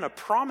crowned, again, a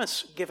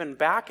promise given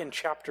back in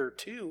chapter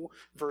 2,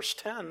 verse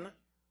 10.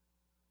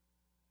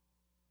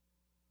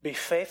 Be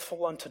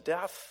faithful unto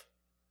death,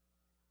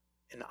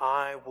 and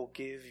I will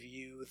give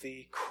you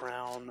the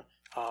crown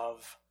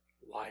of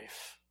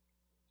life.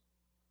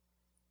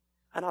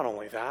 And not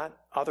only that,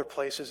 other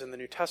places in the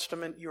New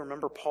Testament, you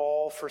remember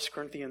Paul, 1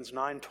 Corinthians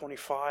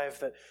 9:25,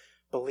 that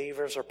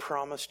believers are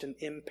promised an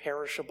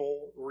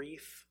imperishable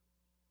wreath.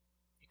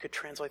 You could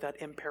translate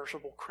that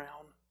imperishable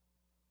crown.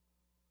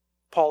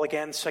 Paul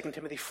again, 2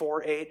 Timothy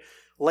 4:8,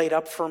 laid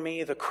up for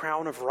me the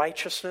crown of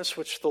righteousness,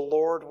 which the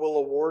Lord will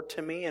award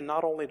to me, and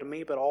not only to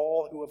me, but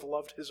all who have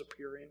loved his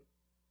appearing.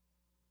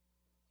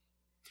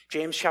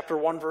 James chapter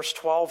 1, verse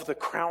 12, the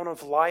crown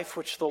of life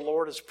which the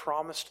Lord has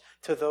promised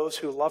to those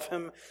who love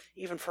him.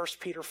 Even 1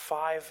 Peter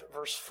 5,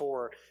 verse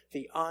 4,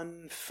 the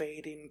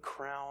unfading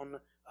crown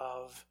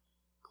of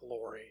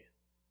glory.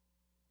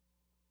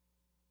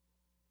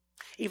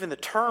 Even the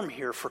term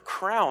here for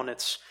crown,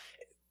 it's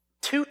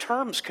 2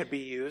 terms could be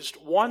used.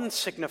 One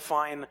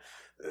signifying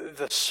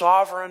the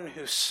sovereign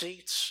who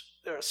sits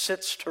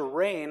to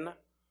reign,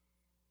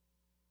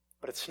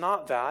 but it's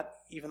not that.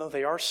 Even though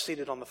they are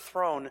seated on the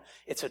throne,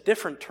 it's a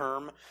different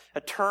term, a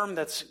term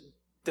that's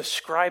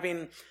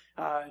describing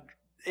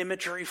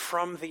imagery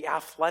from the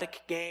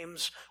athletic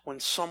games when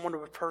someone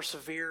would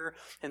persevere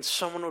and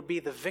someone would be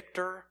the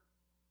victor.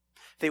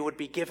 They would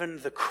be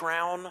given the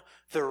crown,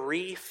 the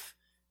wreath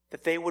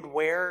that they would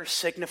wear,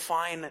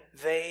 signifying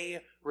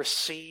they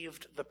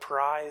received the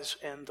prize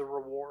and the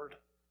reward.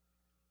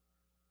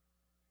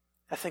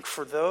 I think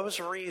for those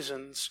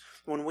reasons,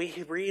 when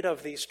we read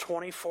of these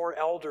 24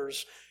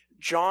 elders,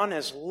 John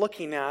is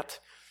looking at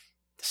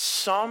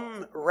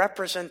some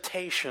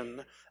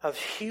representation of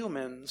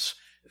humans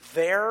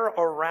there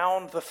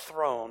around the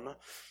throne.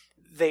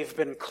 They've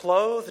been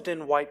clothed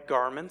in white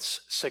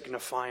garments,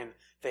 signifying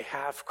they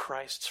have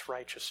Christ's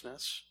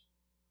righteousness.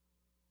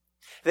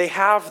 They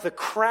have the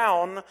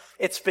crown.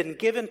 It's been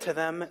given to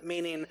them,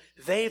 meaning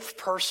they've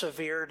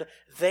persevered,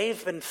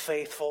 they've been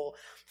faithful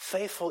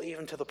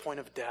even to the point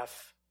of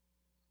death.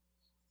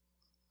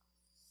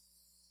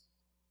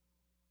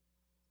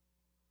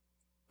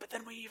 But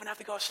then we even have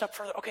to go a step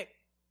further. Okay,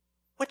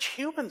 which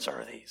humans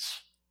are these?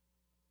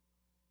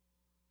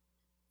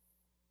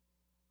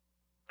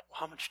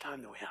 How much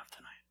time do we have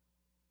tonight?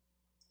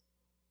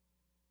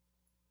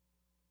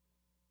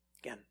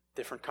 Again,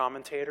 different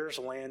commentators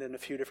land in a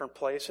few different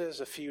places,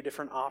 a few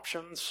different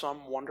options.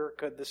 Some wonder,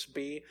 could this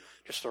be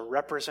just a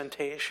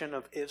representation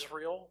of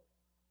Israel?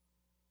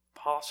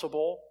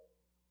 Possible.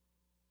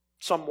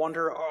 Some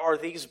wonder, are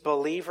these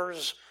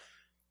believers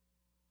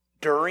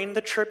during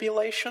the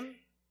tribulation?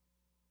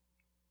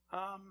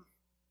 I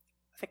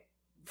think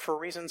for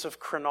reasons of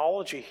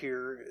chronology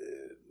here,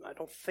 I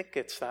don't think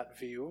it's that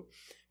view,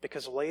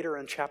 because later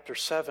in chapter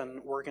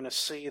 7, we're going to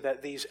see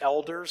that these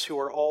elders who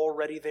are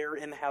already there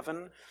in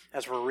heaven,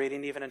 as we're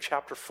reading even in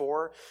chapter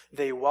 4,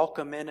 they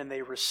welcome in and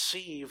they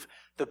receive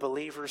the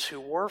believers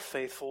who were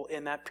faithful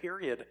in that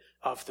period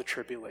of the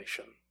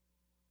tribulation.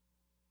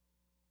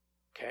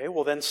 Okay,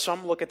 well then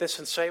some look at this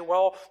and say,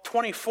 well,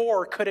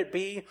 24, could it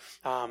be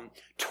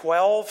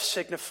 12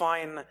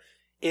 signifying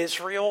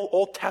Israel,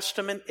 Old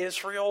Testament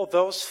Israel,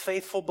 those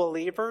faithful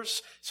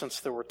believers, since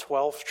there were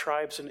 12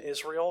 tribes in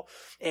Israel?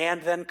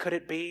 And then could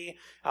it be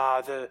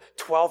the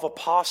 12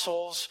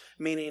 apostles,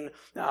 meaning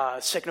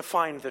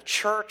signifying the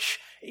church,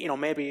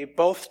 maybe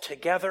both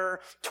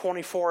together,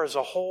 24 as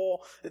a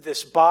whole,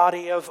 this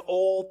body of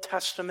Old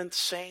Testament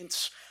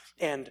saints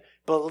and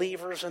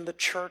believers in the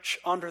church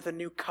under the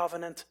new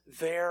covenant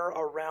there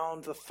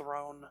around the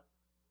throne?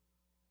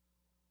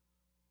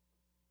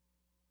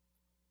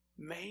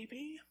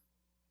 Maybe.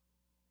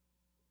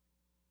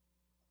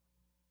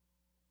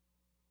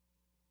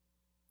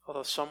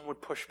 Although some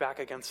would push back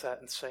against that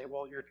and say,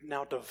 well, you're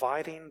now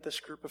dividing this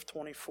group of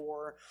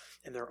 24,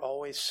 and they're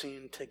always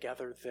seen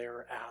together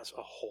there as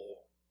a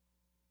whole.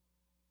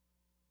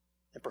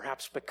 And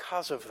perhaps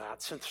because of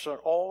that, since they're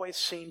always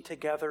seen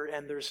together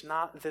and there's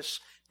not this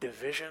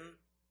division,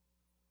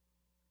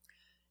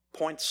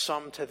 points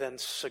some to then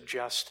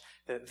suggest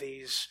that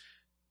these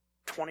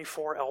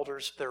 24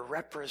 elders, they're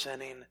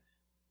representing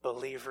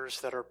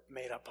believers that are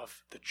made up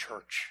of the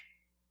church.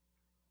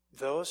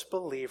 Those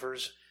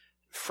believers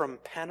from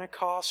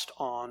Pentecost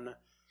on,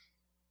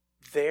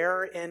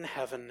 they're in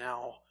heaven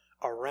now,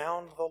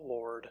 around the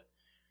Lord.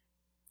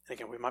 And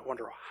again, we might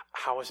wonder,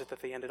 how is it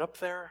that they ended up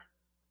there?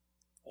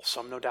 Well,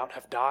 some no doubt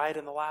have died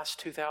in the last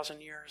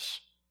 2,000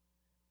 years.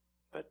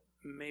 But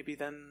maybe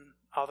then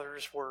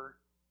others were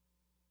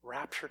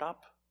raptured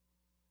up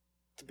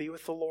to be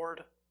with the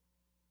Lord.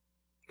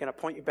 Again, I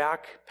point you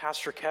back,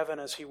 Pastor Kevin,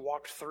 as he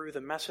walked through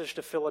the message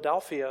to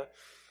Philadelphia,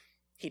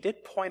 he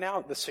did point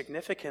out the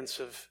significance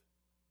of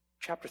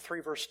chapter 3,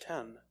 verse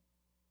 10,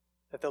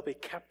 that they'll be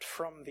kept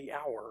from the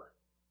hour.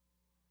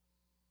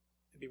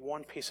 It'd be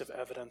one piece of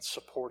evidence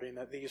supporting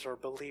that these are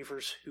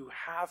believers who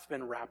have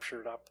been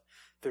raptured up.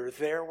 They're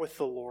there with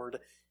the Lord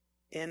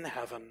in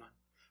heaven,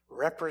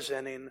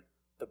 representing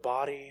the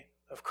body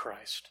of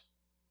Christ.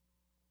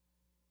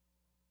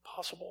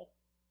 Possible?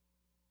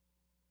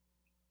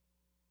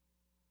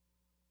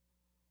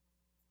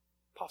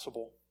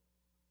 Possible.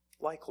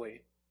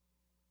 Likely.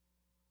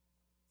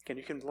 Again,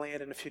 you can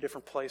land in a few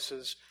different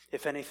places.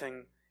 If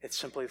anything, it's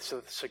simply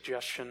the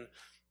suggestion,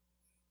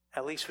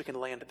 at least we can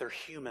land that they're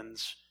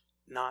humans,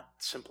 not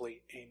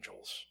simply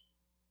angels.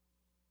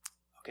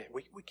 Okay,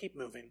 we keep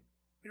moving.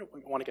 We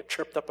don't want to get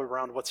tripped up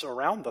around what's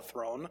around the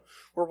throne.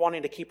 We're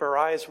wanting to keep our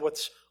eyes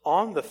what's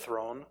on the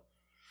throne.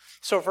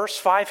 So verse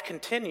 5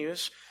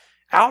 continues,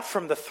 out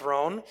from the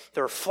throne,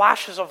 there are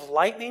flashes of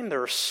lightning,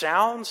 there are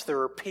sounds,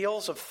 there are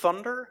peals of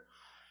thunder.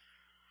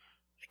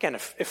 Again,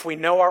 if we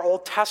know our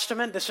Old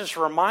Testament, this is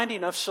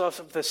reminding us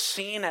of the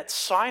scene at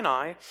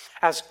Sinai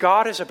as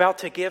God is about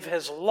to give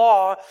his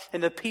law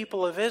and the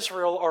people of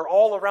Israel are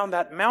all around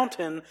that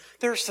mountain.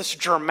 There's this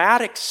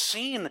dramatic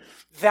scene,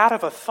 that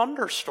of a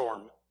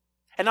thunderstorm.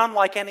 And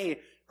unlike any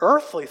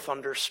earthly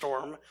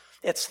thunderstorm,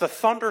 it's the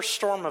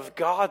thunderstorm of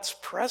God's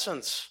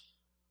presence.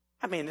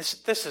 I mean,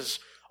 this is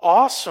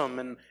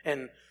awesome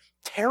and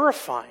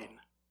terrifying.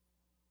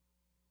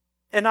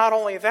 And not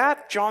only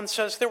that, John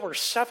says there were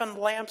 7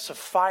 lamps of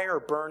fire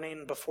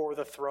burning before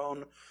the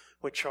throne,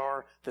 which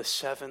are the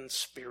 7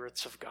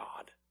 spirits of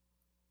God.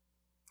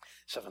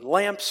 7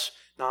 lamps,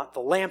 not the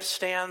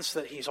lampstands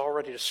that he's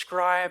already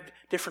described.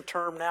 Different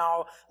term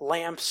now,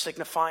 lamps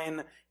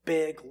signifying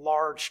big,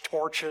 large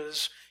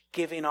torches,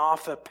 giving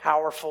off a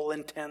powerful,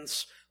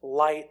 intense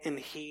light and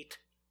heat.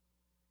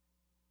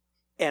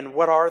 And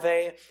what are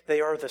they? They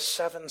are the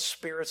 7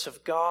 spirits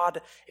of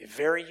God, a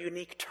very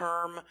unique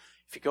term,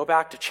 If you go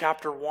back to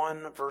chapter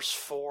 1, verse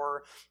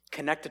 4,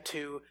 connected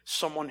to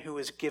someone who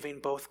is giving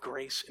both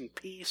grace and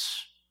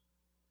peace,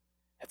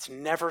 it's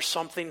never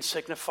something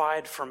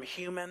signified from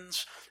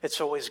humans. It's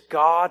always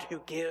God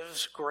who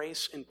gives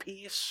grace and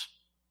peace.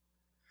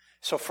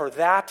 So for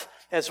that,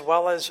 as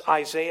well as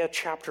Isaiah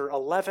chapter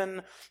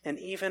 11 and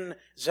even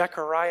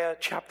Zechariah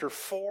chapter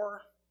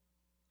 4,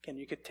 again,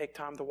 you could take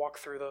time to walk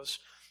through those,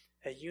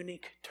 a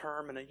unique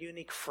term and a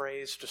unique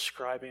phrase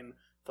describing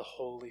the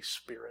Holy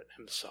Spirit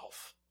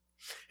himself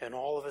and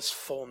all of his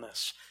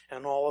fullness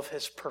and all of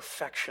his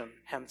perfection,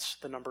 hence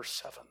the number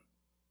 7.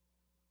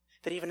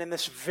 That even in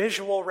this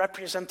visual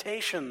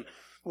representation,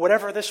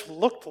 whatever this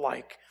looked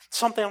like,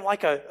 something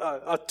like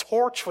a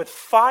torch with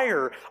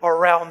fire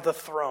around the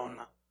throne.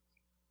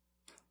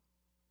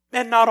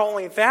 And not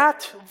only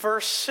that,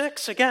 verse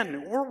 6,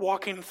 again, we're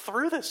walking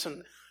through this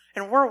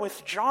and we're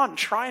with John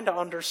trying to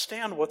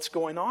understand what's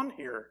going on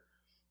here.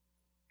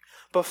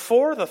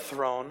 Before the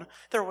throne,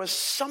 there was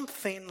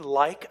something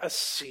like a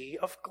sea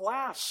of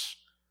glass,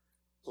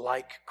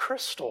 like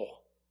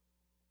crystal.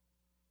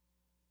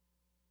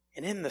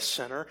 And in the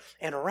center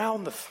and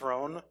around the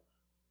throne,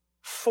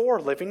 4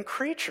 living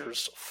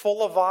creatures,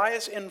 full of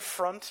eyes in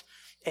front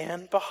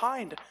and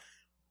behind.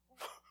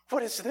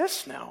 What is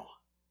this now?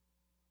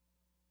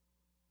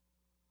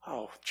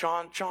 Oh,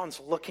 John's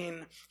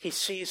looking. He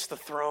sees the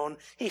throne.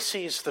 He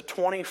sees the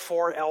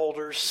 24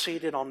 elders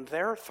seated on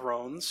their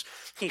thrones.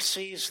 He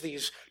sees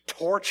these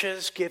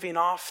torches giving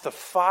off the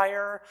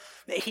fire.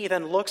 He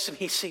then looks and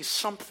he sees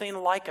something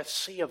like a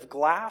sea of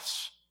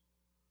glass,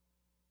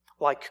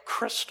 like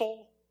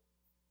crystal.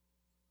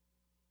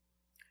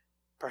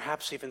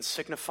 Perhaps even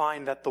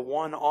signifying that the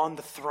one on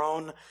the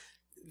throne,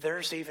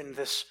 there's even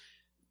this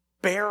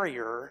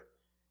barrier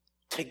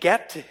to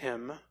get to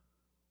him.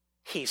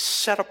 He's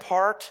set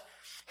apart.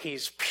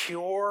 He's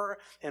pure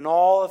in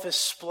all of his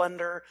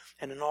splendor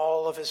and in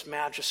all of his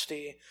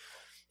majesty.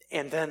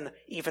 And then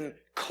even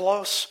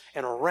close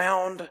and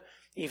around,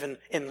 even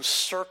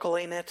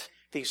encircling it,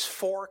 these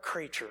 4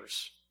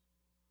 creatures.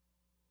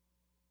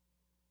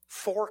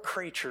 4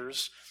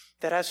 creatures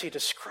that as he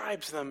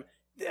describes them,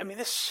 I mean,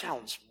 this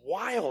sounds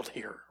wild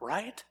here,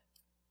 right?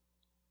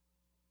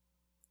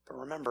 But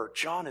remember,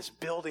 John is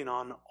building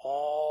on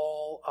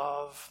all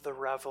of the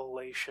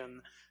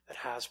revelation that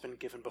has been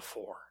given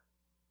before.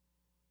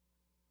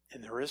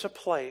 And there is a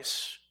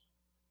place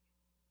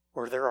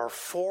where there are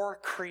 4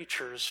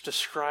 creatures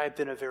described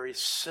in a very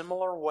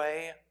similar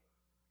way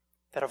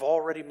that have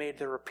already made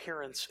their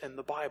appearance in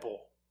the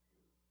Bible.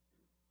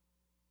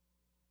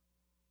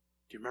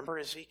 Do you remember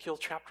Ezekiel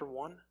chapter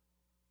 1?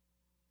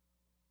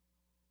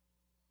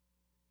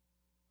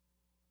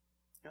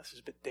 This is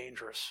a bit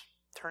dangerous.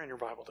 Turn in your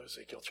Bible to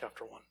Ezekiel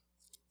chapter 1,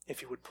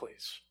 if you would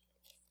please.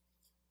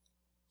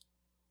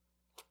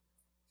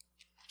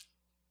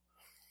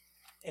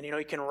 And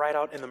you can write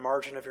out in the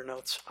margin of your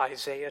notes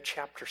Isaiah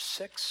chapter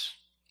 6,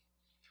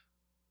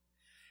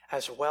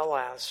 as well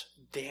as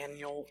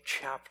Daniel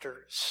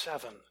chapter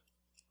 7.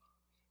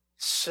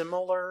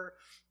 Similar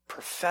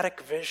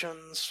prophetic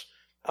visions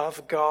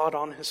of God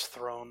on his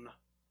throne.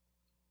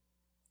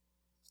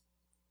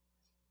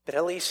 But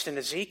at least in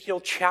Ezekiel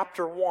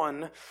chapter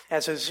 1,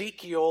 as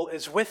Ezekiel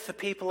is with the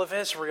people of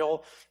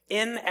Israel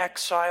in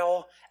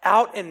exile,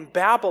 out in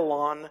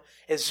Babylon,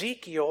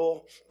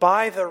 Ezekiel,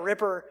 by the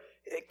river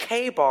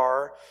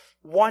Kebar,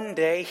 one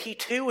day he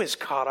too is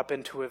caught up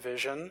into a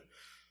vision,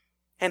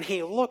 and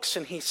he looks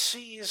and he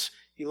sees,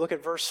 you look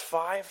at verse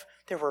 5,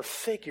 there were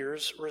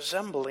figures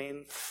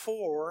resembling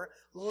 4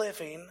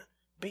 living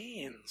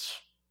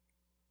beings.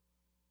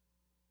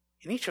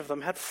 And each of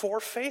them had 4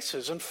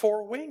 faces and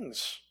 4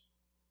 wings.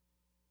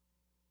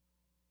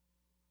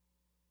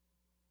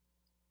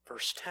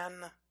 Verse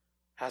 10,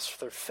 as for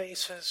their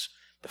faces,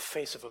 the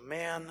face of a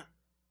man,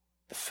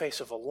 the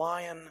face of a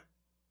lion,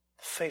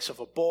 the face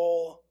of a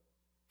bull,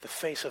 the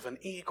face of an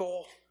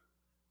eagle.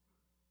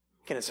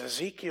 Again, as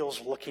Ezekiel's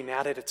looking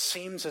at it, it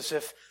seems as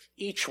if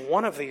each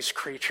one of these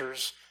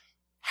creatures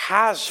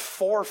has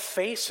 4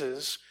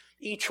 faces,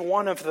 each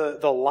one of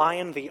the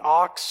lion, the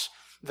ox,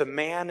 the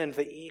man, and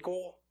the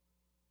eagle,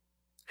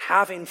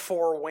 having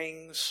 4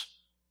 wings.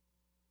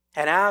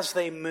 And as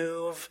they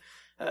move,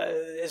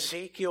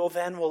 Ezekiel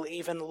then will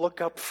even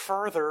look up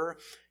further,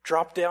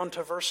 drop down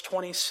to verse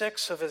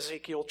 26 of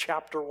Ezekiel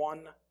chapter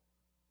 1.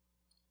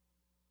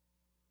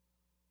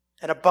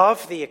 And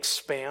above the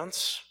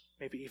expanse,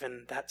 maybe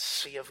even that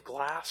sea of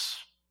glass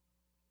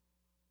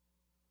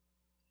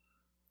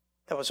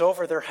that was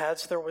over their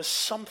heads, there was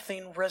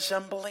something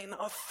resembling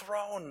a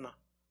throne,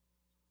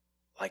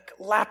 like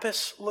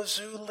lapis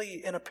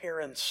lazuli in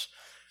appearance.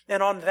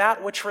 And on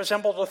that which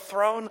resembled a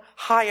throne,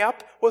 high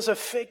up, was a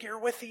figure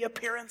with the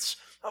appearance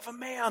of a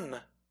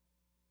man.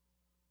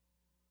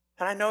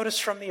 And I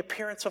noticed from the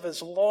appearance of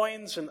his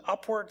loins and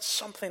upwards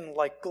something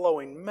like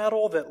glowing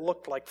metal that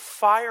looked like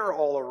fire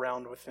all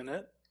around within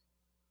it.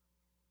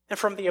 And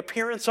from the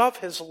appearance of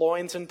his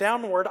loins and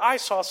downward, I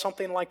saw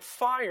something like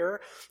fire,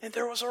 and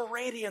there was a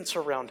radiance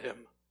around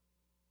him.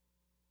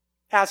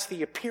 As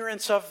the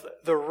appearance of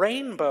the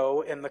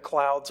rainbow in the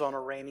clouds on a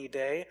rainy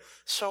day,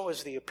 so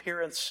is the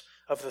appearance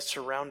of the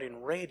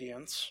surrounding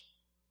radiance.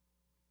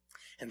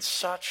 And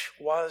such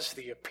was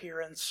the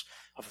appearance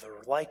of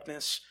the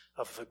likeness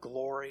of the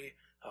glory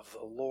of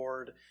the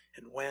Lord.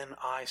 And when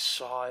I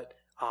saw it,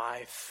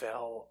 I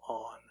fell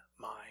on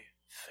my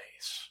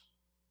face.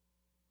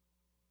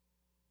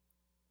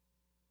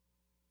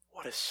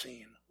 What a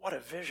scene. What a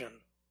vision.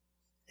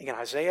 Again,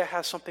 Isaiah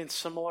has something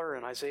similar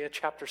in Isaiah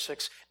chapter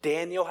 6.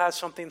 Daniel has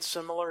something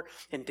similar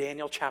in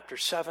Daniel chapter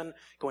 7.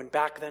 Going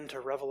back then to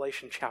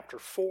Revelation chapter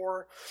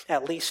 4.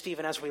 At least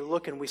even as we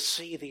look and we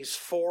see these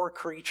four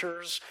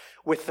creatures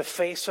with the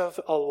face of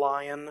a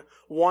lion,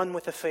 one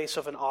with the face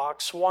of an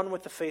ox, one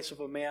with the face of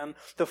a man,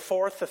 the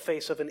fourth the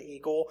face of an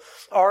eagle.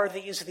 Are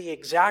these the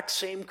exact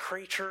same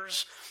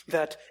creatures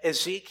that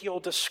Ezekiel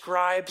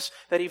describes,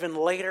 that even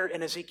later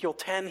in Ezekiel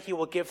 10 he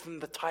will give them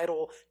the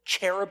title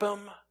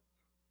cherubim?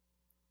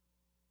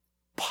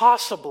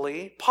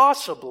 Possibly,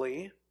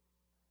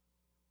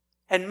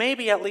 and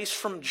maybe at least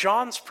from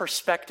John's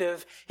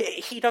perspective,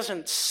 he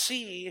doesn't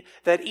see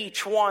that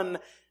each one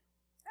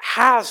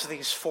has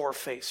these four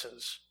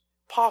faces.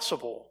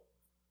 Possible.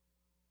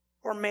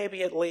 Or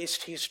maybe at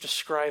least he's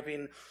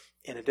describing,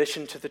 in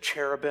addition to the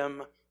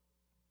cherubim,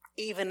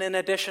 even in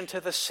addition to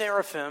the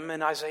seraphim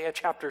in Isaiah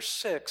chapter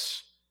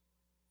 6,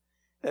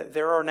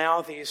 there are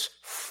now these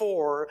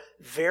four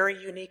very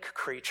unique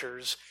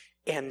creatures,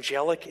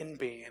 angelic in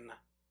being.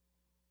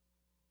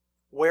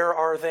 Where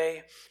are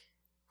they?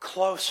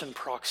 Close in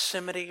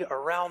proximity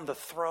around the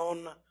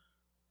throne.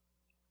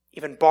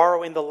 Even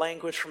borrowing the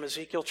language from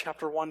Ezekiel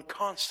chapter 1,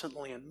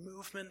 constantly in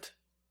movement,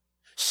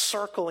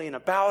 circling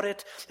about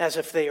it as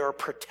if they are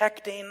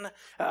protecting,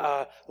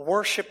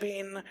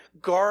 worshiping,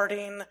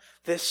 guarding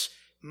this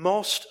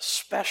most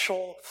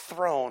special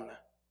throne.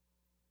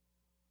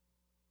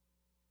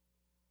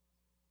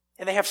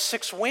 And they have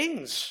 6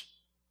 wings.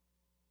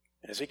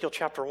 In Ezekiel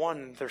chapter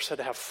 1, they're said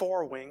to have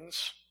 4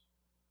 wings.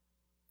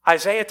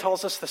 Isaiah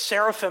tells us the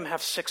seraphim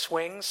have 6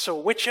 wings, so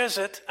which is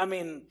it? I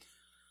mean,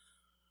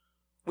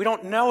 we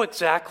don't know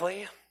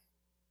exactly.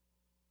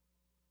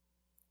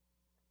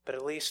 But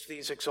at least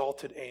these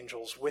exalted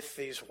angels with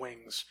these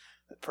wings,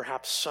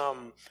 perhaps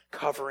some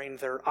covering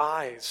their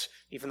eyes,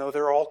 even though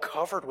they're all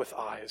covered with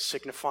eyes,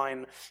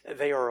 signifying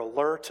they are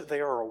alert, they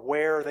are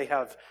aware, they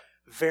have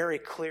very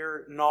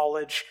clear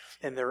knowledge,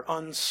 and they're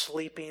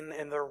unsleeping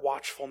in their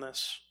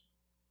watchfulness.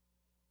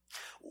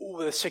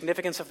 The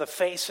significance of the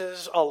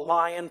faces, a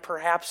lion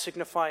perhaps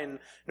signifying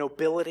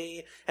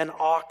nobility, an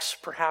ox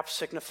perhaps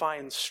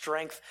signifying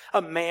strength,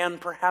 a man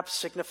perhaps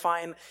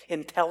signifying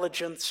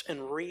intelligence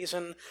and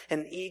reason,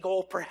 an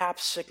eagle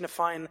perhaps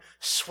signifying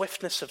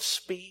swiftness of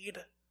speed.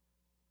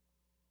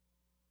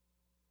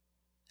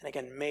 And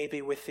again,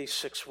 maybe with these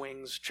 6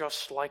 wings,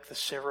 just like the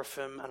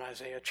seraphim in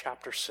Isaiah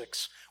chapter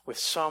 6, with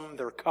some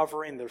they're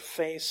covering their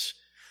face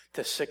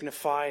to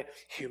signify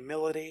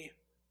humility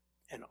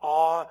and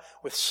awe.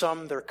 With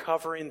some, they're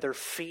covering their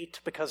feet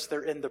because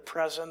they're in the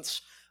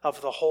presence of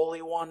the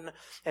Holy One.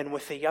 And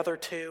with the other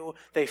 2,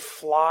 they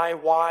fly.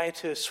 Why?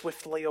 To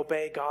swiftly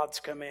obey God's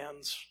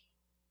commands.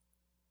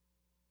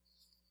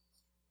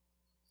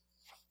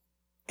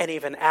 And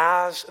even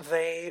as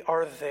they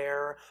are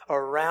there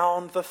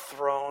around the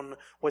throne,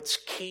 what's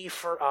key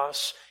for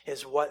us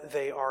is what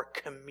they are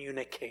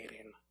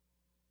communicating.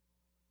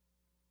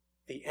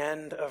 The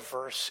end of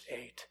verse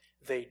 8.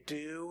 They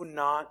do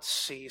not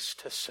cease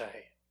to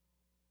say,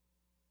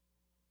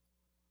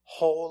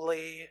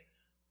 "Holy,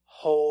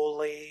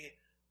 holy,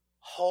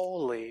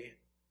 holy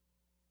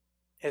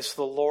is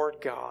the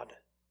Lord God,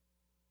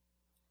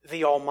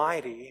 the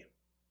Almighty,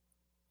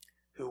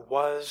 who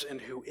was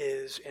and who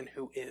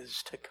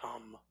is to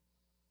come."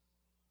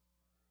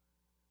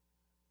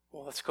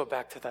 Well, let's go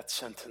back to that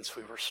sentence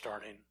we were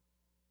starting.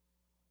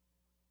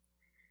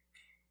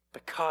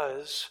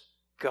 Because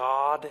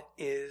God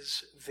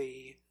is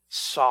the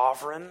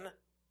sovereign,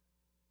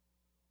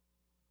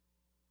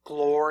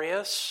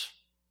 glorious,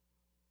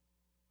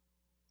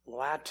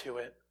 we'll add to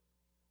it,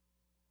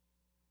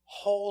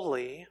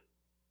 holy,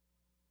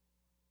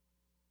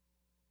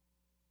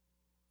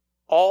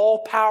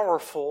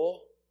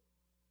 all-powerful,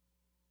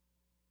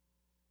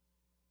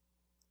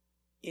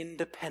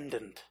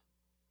 independent.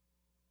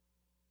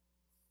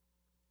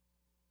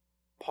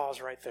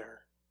 Pause right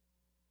there.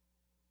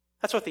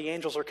 That's what the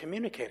angels are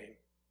communicating.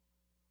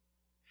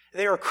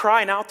 They are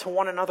crying out to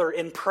one another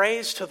in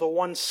praise to the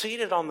one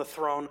seated on the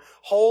throne,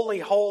 holy,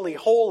 holy,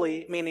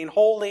 holy, meaning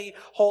holy,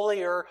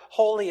 holier,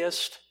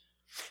 holiest,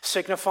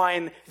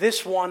 signifying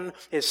this one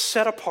is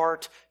set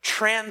apart,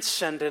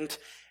 transcendent,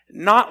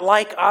 not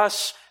like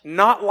us,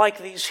 not like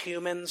these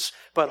humans,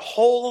 but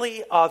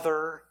wholly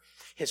other.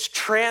 His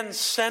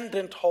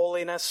transcendent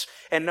holiness,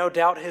 and no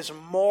doubt his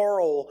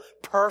moral,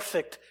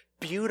 perfect,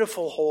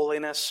 beautiful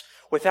holiness,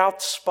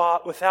 without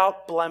spot,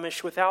 without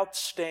blemish, without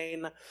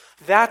stain.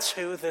 That's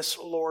who this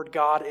Lord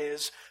God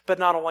is. But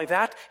not only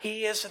that,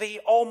 he is the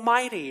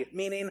Almighty,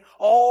 meaning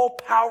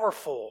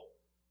all-powerful.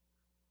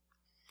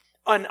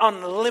 an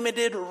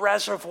unlimited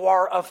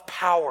reservoir of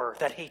power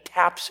that he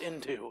taps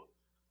into.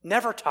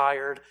 Never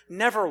tired,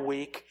 never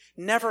weak,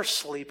 never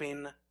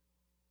sleeping.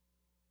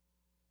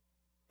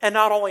 And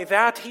not only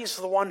that, he's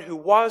the one who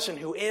was and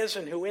who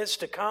is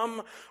to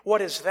come.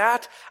 What is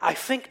that? I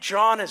think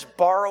John is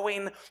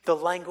borrowing the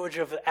language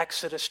of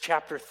Exodus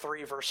chapter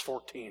 3, verse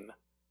 14.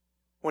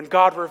 When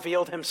God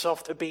revealed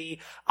himself to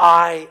be,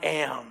 I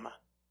am.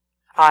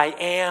 I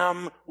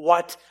am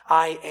what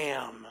I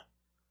am.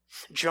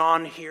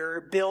 John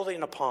here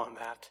building upon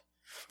that.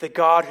 The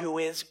God who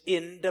is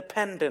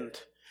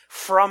independent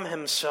from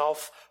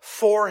himself,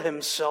 for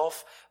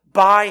himself,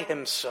 by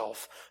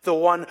himself. The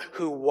one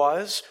who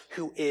was,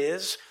 who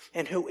is,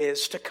 and who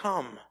is to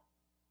come.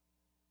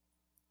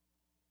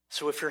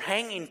 So if you're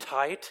hanging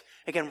tight,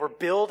 again, we're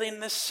building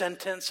this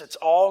sentence. It's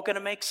all going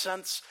to make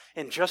sense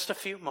in just a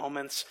few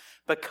moments.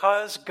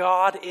 Because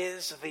God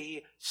is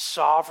the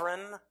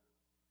sovereign,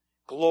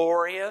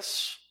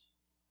 glorious,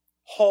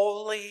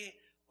 holy,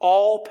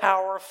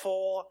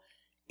 all-powerful,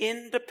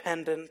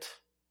 independent.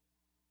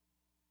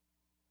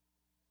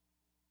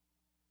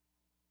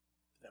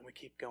 Then we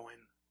keep going.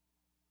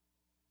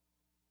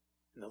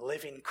 And the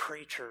living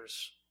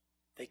creatures,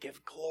 they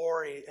give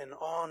glory and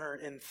honor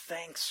and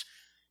thanks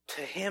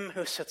to him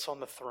who sits on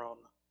the throne,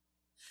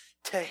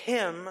 to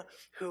him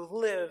who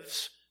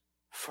lives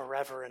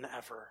forever and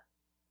ever.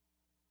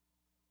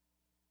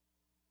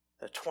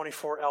 The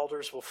 24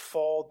 elders will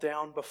fall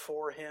down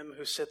before him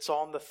who sits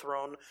on the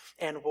throne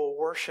and will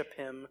worship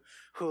him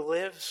who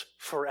lives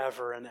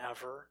forever and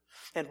ever,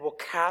 and will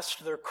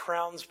cast their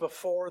crowns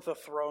before the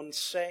throne,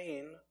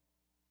 saying,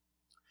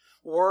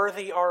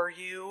 Worthy are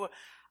you,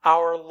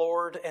 our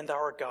Lord and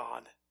our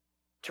God,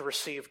 to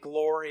receive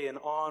glory and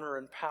honor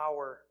and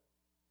power,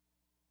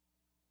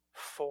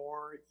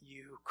 for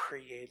you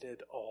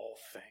created all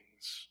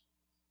things.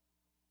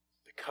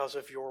 Because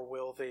of your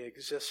will they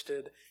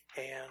existed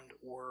and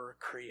were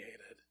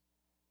created.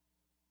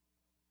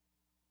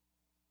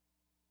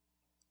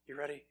 You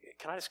ready?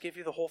 Can I just give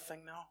you the whole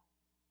thing now?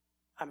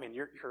 I mean,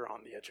 you're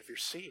on the edge of your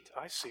seat.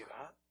 I see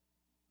that.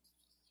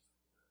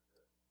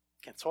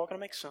 It's all going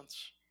to make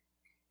sense.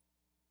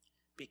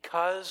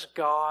 Because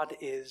God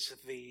is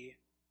the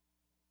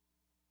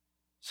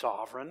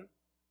sovereign,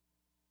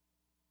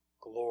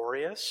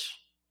 glorious,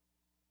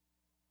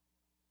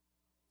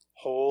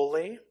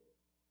 holy,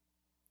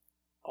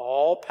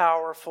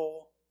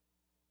 all-powerful,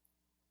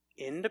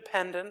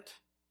 independent,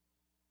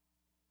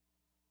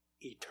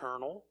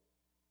 eternal.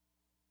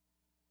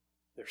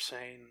 They're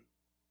saying,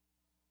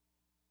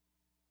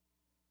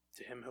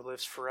 to him who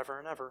lives forever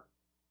and ever,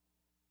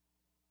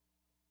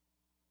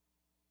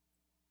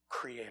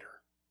 Creator.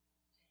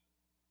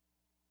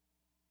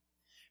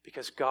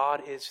 Because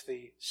God is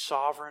the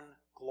sovereign,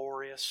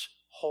 glorious,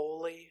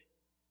 holy,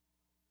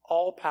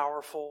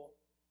 all-powerful,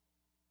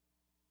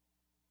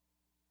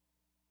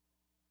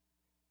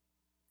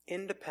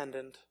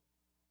 independent,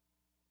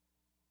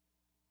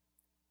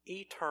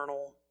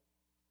 eternal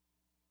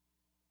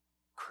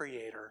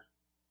Creator.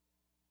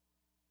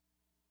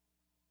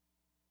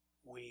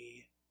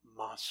 We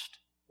must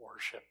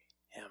worship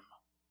him.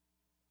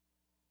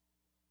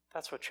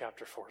 That's what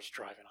chapter 4 is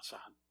driving us at.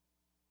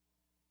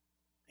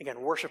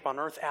 Again, worship on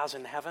earth as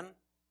in heaven.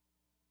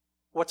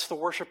 What's the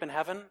worship in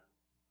heaven?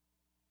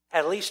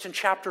 At least in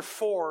chapter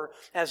 4,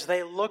 as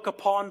they look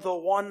upon the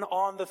one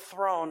on the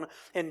throne,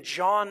 and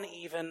John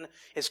even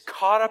is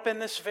caught up in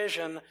this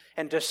vision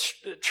and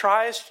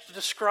tries to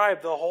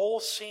describe the whole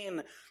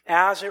scene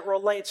as it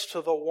relates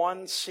to the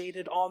one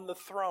seated on the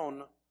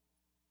throne.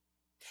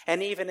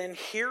 And even in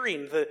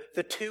hearing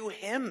the two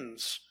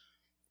hymns,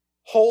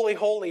 Holy,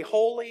 holy,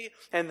 holy,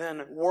 and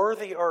then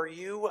Worthy are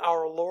you,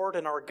 our Lord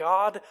and our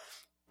God,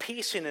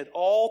 piecing it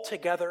all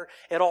together,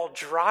 it all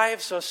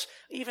drives us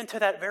even to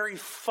that very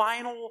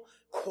final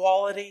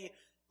quality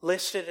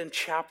listed in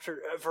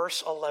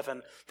verse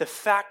 11. The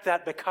fact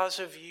that because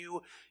of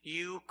you,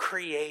 you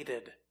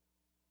created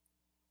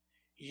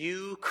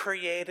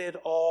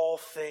all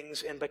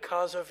things, and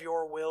because of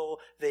your will,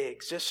 they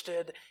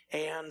existed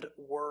and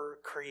were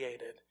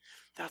created.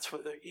 That's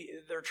what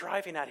they're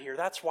driving at here.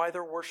 That's why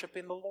they're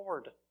worshiping the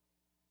Lord.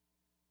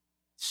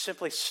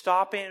 Simply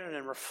stopping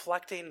and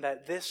reflecting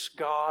that this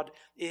God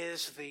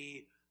is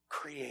the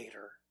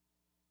Creator.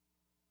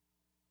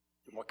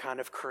 And what kind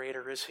of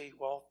Creator is he?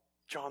 Well,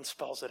 John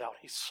spells it out.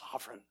 He's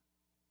sovereign.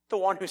 The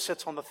one who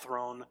sits on the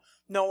throne.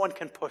 No one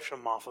can push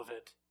him off of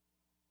it.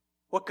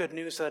 What good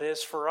news that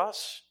is for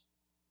us.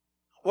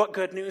 What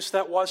good news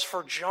that was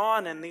for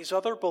John and these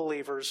other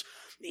believers.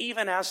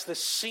 Even as the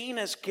scene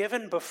is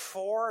given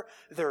before,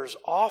 there's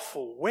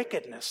awful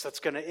wickedness that's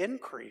going to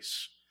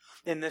increase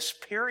in this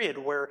period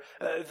where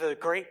the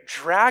great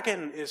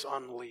dragon is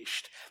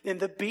unleashed, and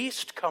the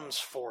beast comes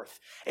forth,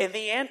 and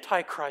the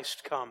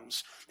Antichrist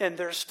comes, and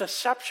there's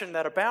deception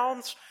that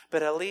abounds,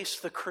 but at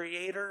least the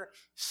Creator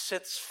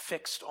sits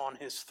fixed on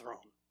his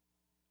throne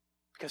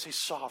because he's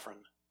sovereign.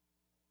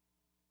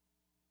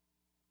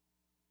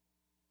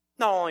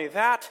 Not only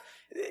that,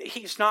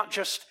 he's not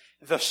just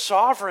the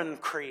sovereign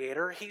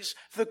Creator, he's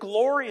the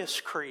glorious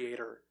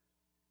Creator.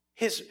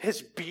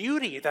 his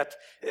beauty, that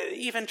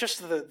even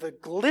just the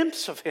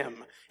glimpse of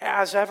him,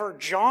 as ever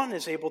John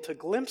is able to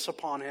glimpse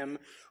upon him,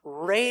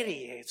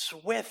 radiates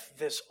with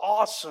this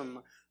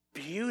awesome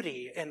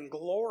beauty and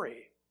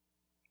glory.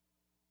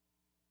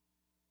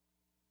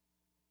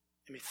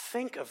 I mean,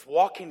 think of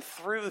walking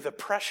through the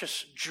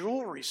precious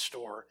jewelry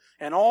store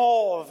and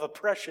all of the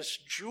precious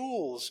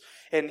jewels,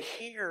 and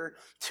here,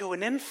 to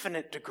an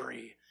infinite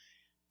degree,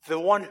 the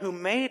one who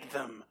made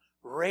them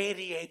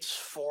radiates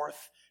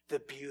forth the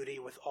beauty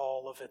with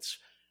all of its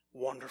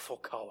wonderful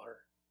color.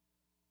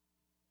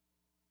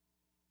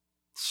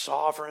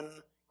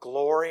 Sovereign,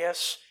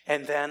 glorious,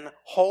 and then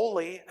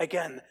holy,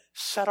 again,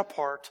 set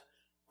apart,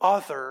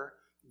 other,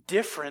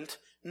 different,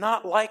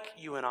 not like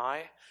you and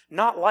I,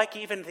 not like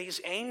even these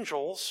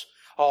angels,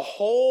 a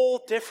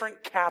whole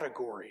different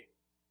category.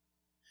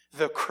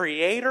 The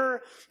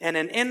Creator and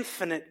an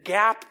infinite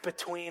gap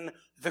between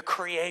the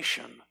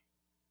creation,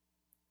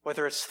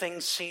 whether it's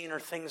things seen or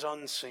things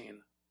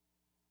unseen.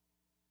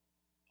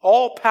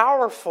 All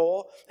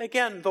powerful,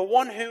 again, the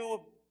one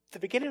who, the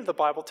beginning of the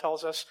Bible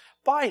tells us,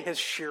 by his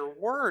sheer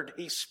word,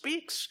 he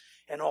speaks,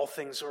 and all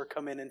things are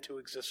coming into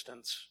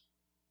existence.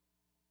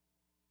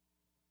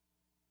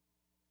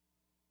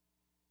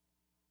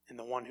 And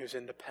the one who's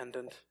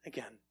independent,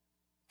 again,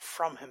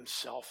 from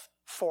himself,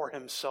 for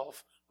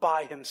himself,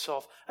 by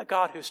himself, a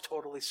God who's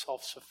totally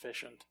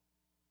self-sufficient.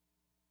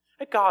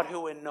 A God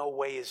who in no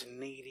way is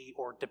needy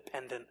or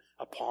dependent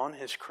upon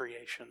his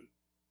creation.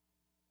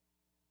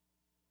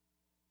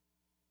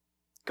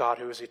 God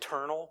who is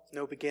eternal,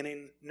 no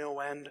beginning,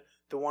 no end,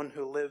 the one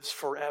who lives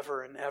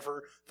forever and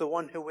ever, the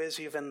one who is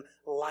even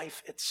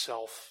life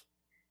itself.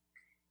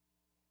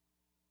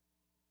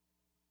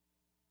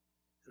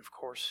 And of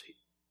course,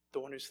 the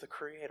one who's the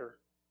Creator.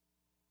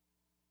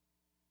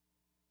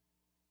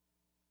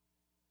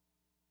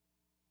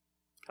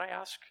 Can I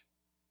ask,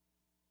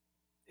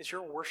 is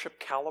your worship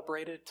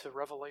calibrated to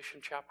Revelation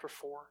chapter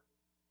 4?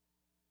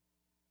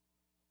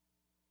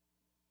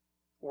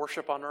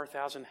 Worship on earth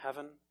as in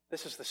heaven.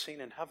 This is the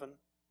scene in heaven.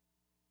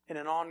 In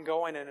an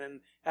ongoing and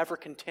an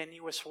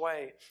ever-continuous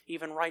way.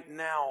 Even right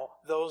now,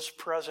 those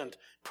present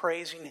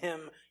praising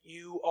Him,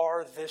 you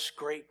are this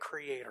great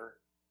Creator.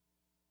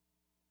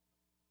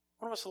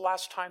 When was the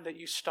last time that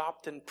you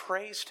stopped and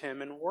praised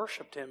Him and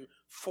worshiped Him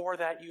for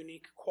that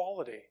unique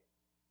quality?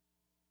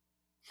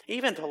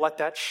 Even to let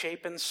that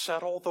shape and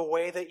settle the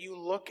way that you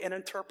look and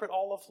interpret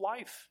all of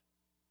life.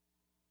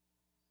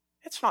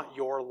 It's not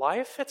your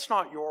life. It's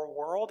not your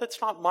world.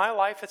 It's not my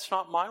life. It's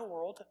not my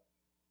world.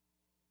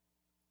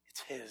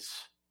 It's His.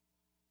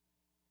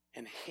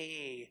 And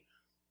He,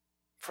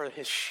 for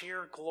His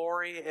sheer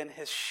glory and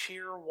His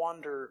sheer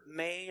wonder,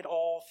 made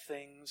all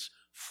things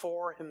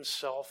for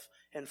Himself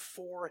and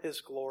for His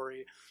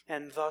glory.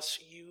 And thus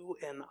you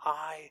and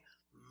I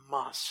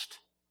must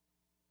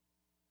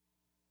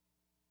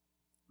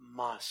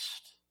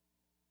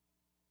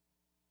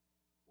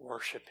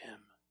worship Him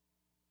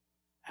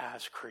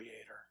as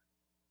Creator.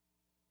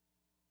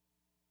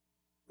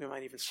 We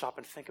might even stop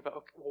and think about,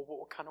 okay, well,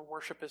 what kind of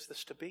worship is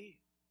this to be?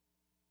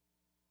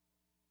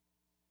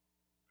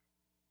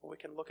 Well, we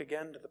can look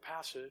again to the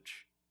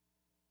passage.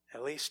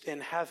 At least in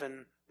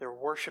heaven, they're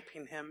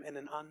worshiping Him in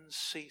an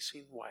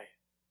unceasing way.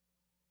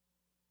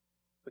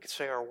 We could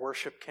say our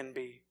worship can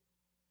be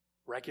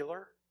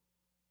regular,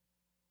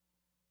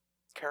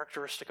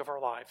 characteristic of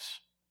our lives.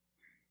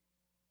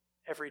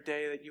 Every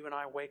day that you and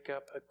I wake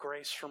up, a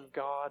grace from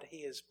God.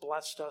 He has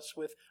blessed us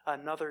with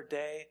another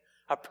day,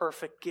 a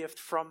perfect gift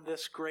from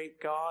this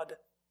great God.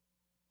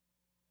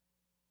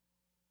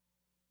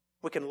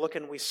 We can look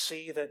and we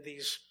see that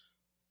these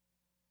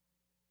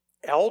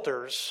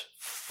elders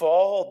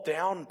fall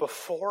down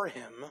before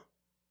Him.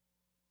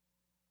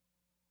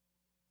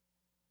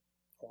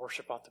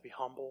 Worship ought to be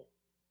humble.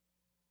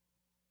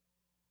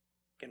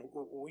 And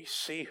we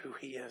see who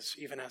He is,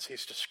 even as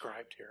He's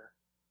described here.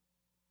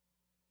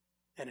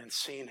 And in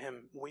seeing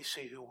Him, we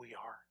see who we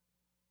are.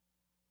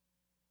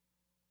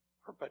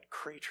 We're but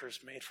creatures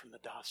made from the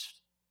dust.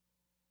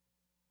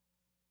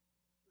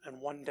 And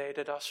one day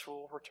to dust we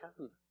will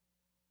return.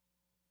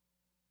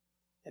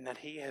 And that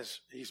He's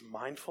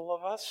mindful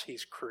of us,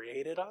 He's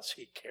created us,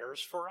 He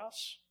cares for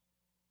us.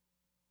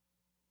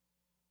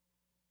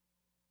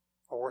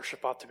 Our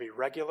worship ought to be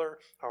regular,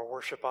 our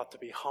worship ought to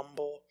be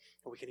humble,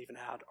 and we can even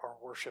add our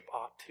worship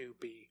ought to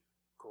be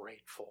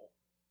grateful.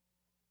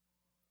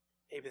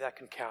 Maybe that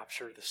can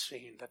capture the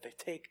scene that they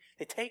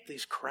take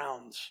these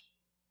crowns.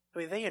 I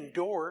mean, they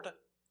endured.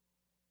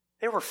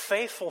 They were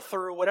faithful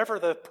through whatever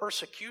the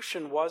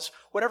persecution was,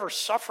 whatever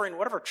suffering,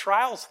 whatever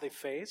trials they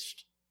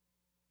faced.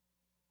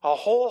 A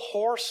whole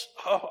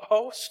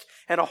host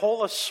and a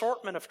whole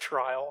assortment of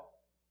trial.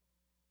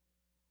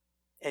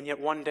 And yet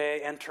one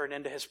day entering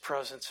into His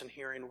presence and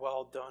hearing,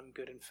 "Well done,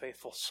 good and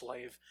faithful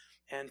slave.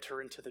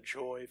 Enter into the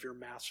joy of your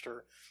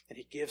master." And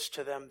He gives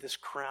to them this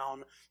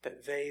crown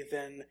that they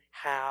then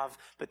have.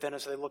 But then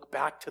as they look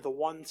back to the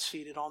one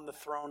seated on the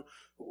throne,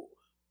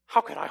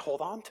 how could I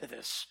hold on to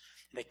this?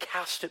 And they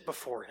cast it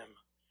before Him,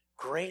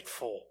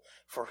 grateful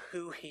for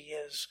who He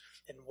is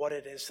and what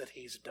it is that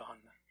He's done.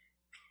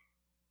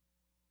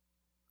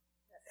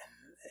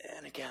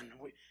 And again,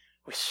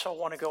 we so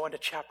want to go into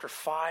chapter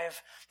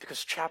 5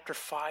 because chapter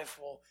 5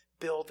 will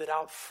build it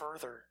out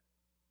further.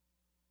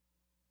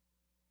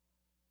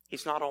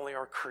 He's not only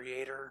our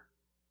Creator,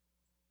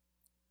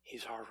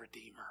 He's our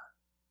Redeemer.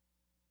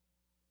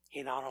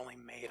 He not only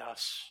made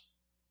us,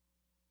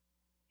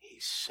 He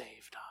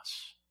saved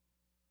us.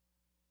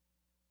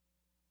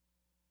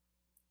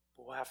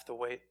 We'll have to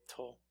wait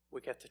till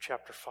we get to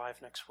chapter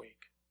 5 next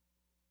week.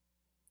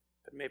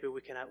 But maybe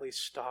we can at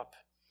least stop,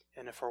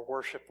 and if our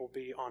worship will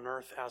be on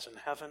earth as in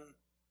heaven,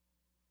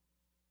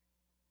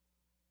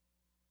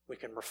 we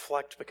can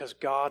reflect because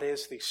God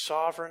is the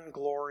sovereign,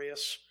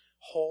 glorious,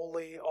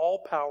 holy,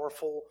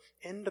 all-powerful,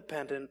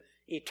 independent,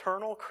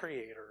 eternal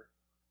Creator.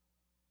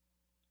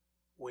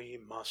 We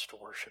must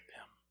worship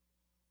Him.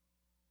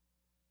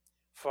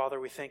 Father,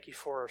 we thank You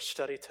for our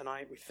study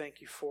tonight. We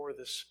thank You for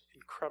this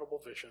incredible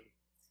vision.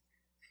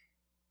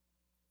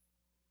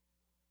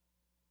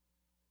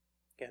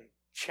 Again,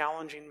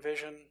 challenging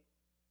vision,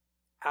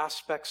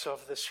 aspects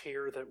of this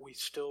here that we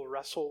still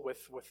wrestle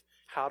with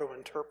how to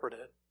interpret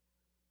it.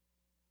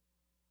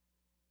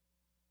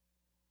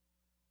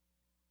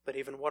 But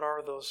even what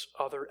are those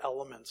other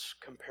elements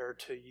compared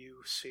to You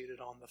seated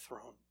on the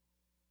throne?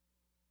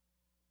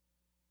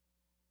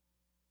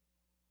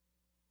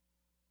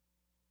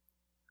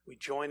 We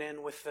join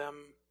in with them.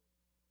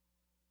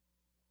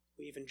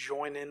 We even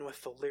join in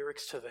with the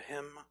lyrics to the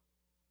hymn,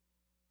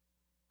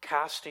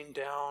 casting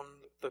down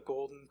the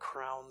golden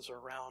crowns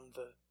around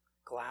the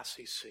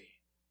glassy sea.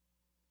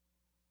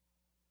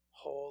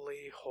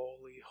 Holy,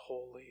 holy,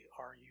 holy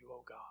are You,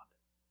 O God.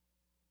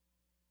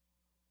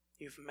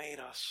 You've made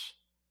us.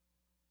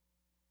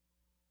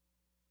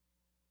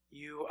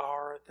 You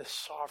are the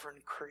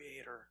sovereign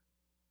Creator.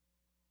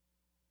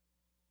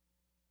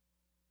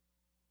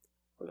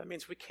 Well, that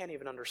means we can't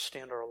even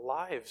understand our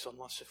lives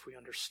unless if we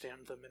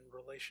understand them in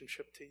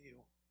relationship to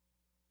You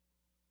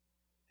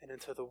and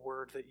into the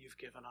Word that You've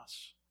given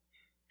us.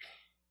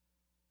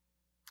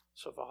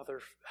 So, Father,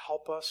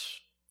 help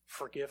us,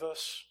 forgive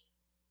us.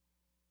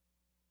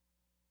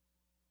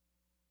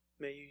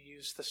 May You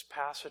use this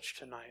passage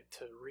tonight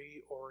to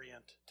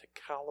reorient, to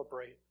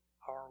calibrate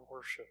our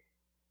worship.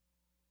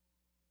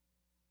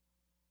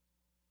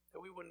 That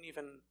we wouldn't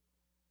even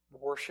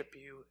worship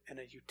You in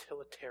a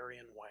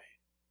utilitarian way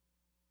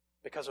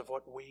because of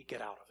what we get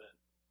out of it.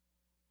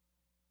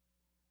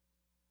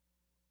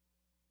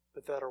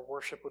 But that our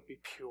worship would be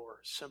pure,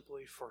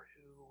 simply for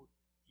who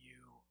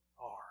You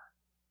are.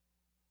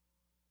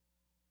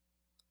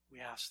 We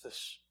ask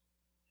this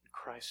in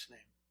Christ's name.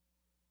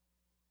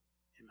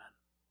 Amen.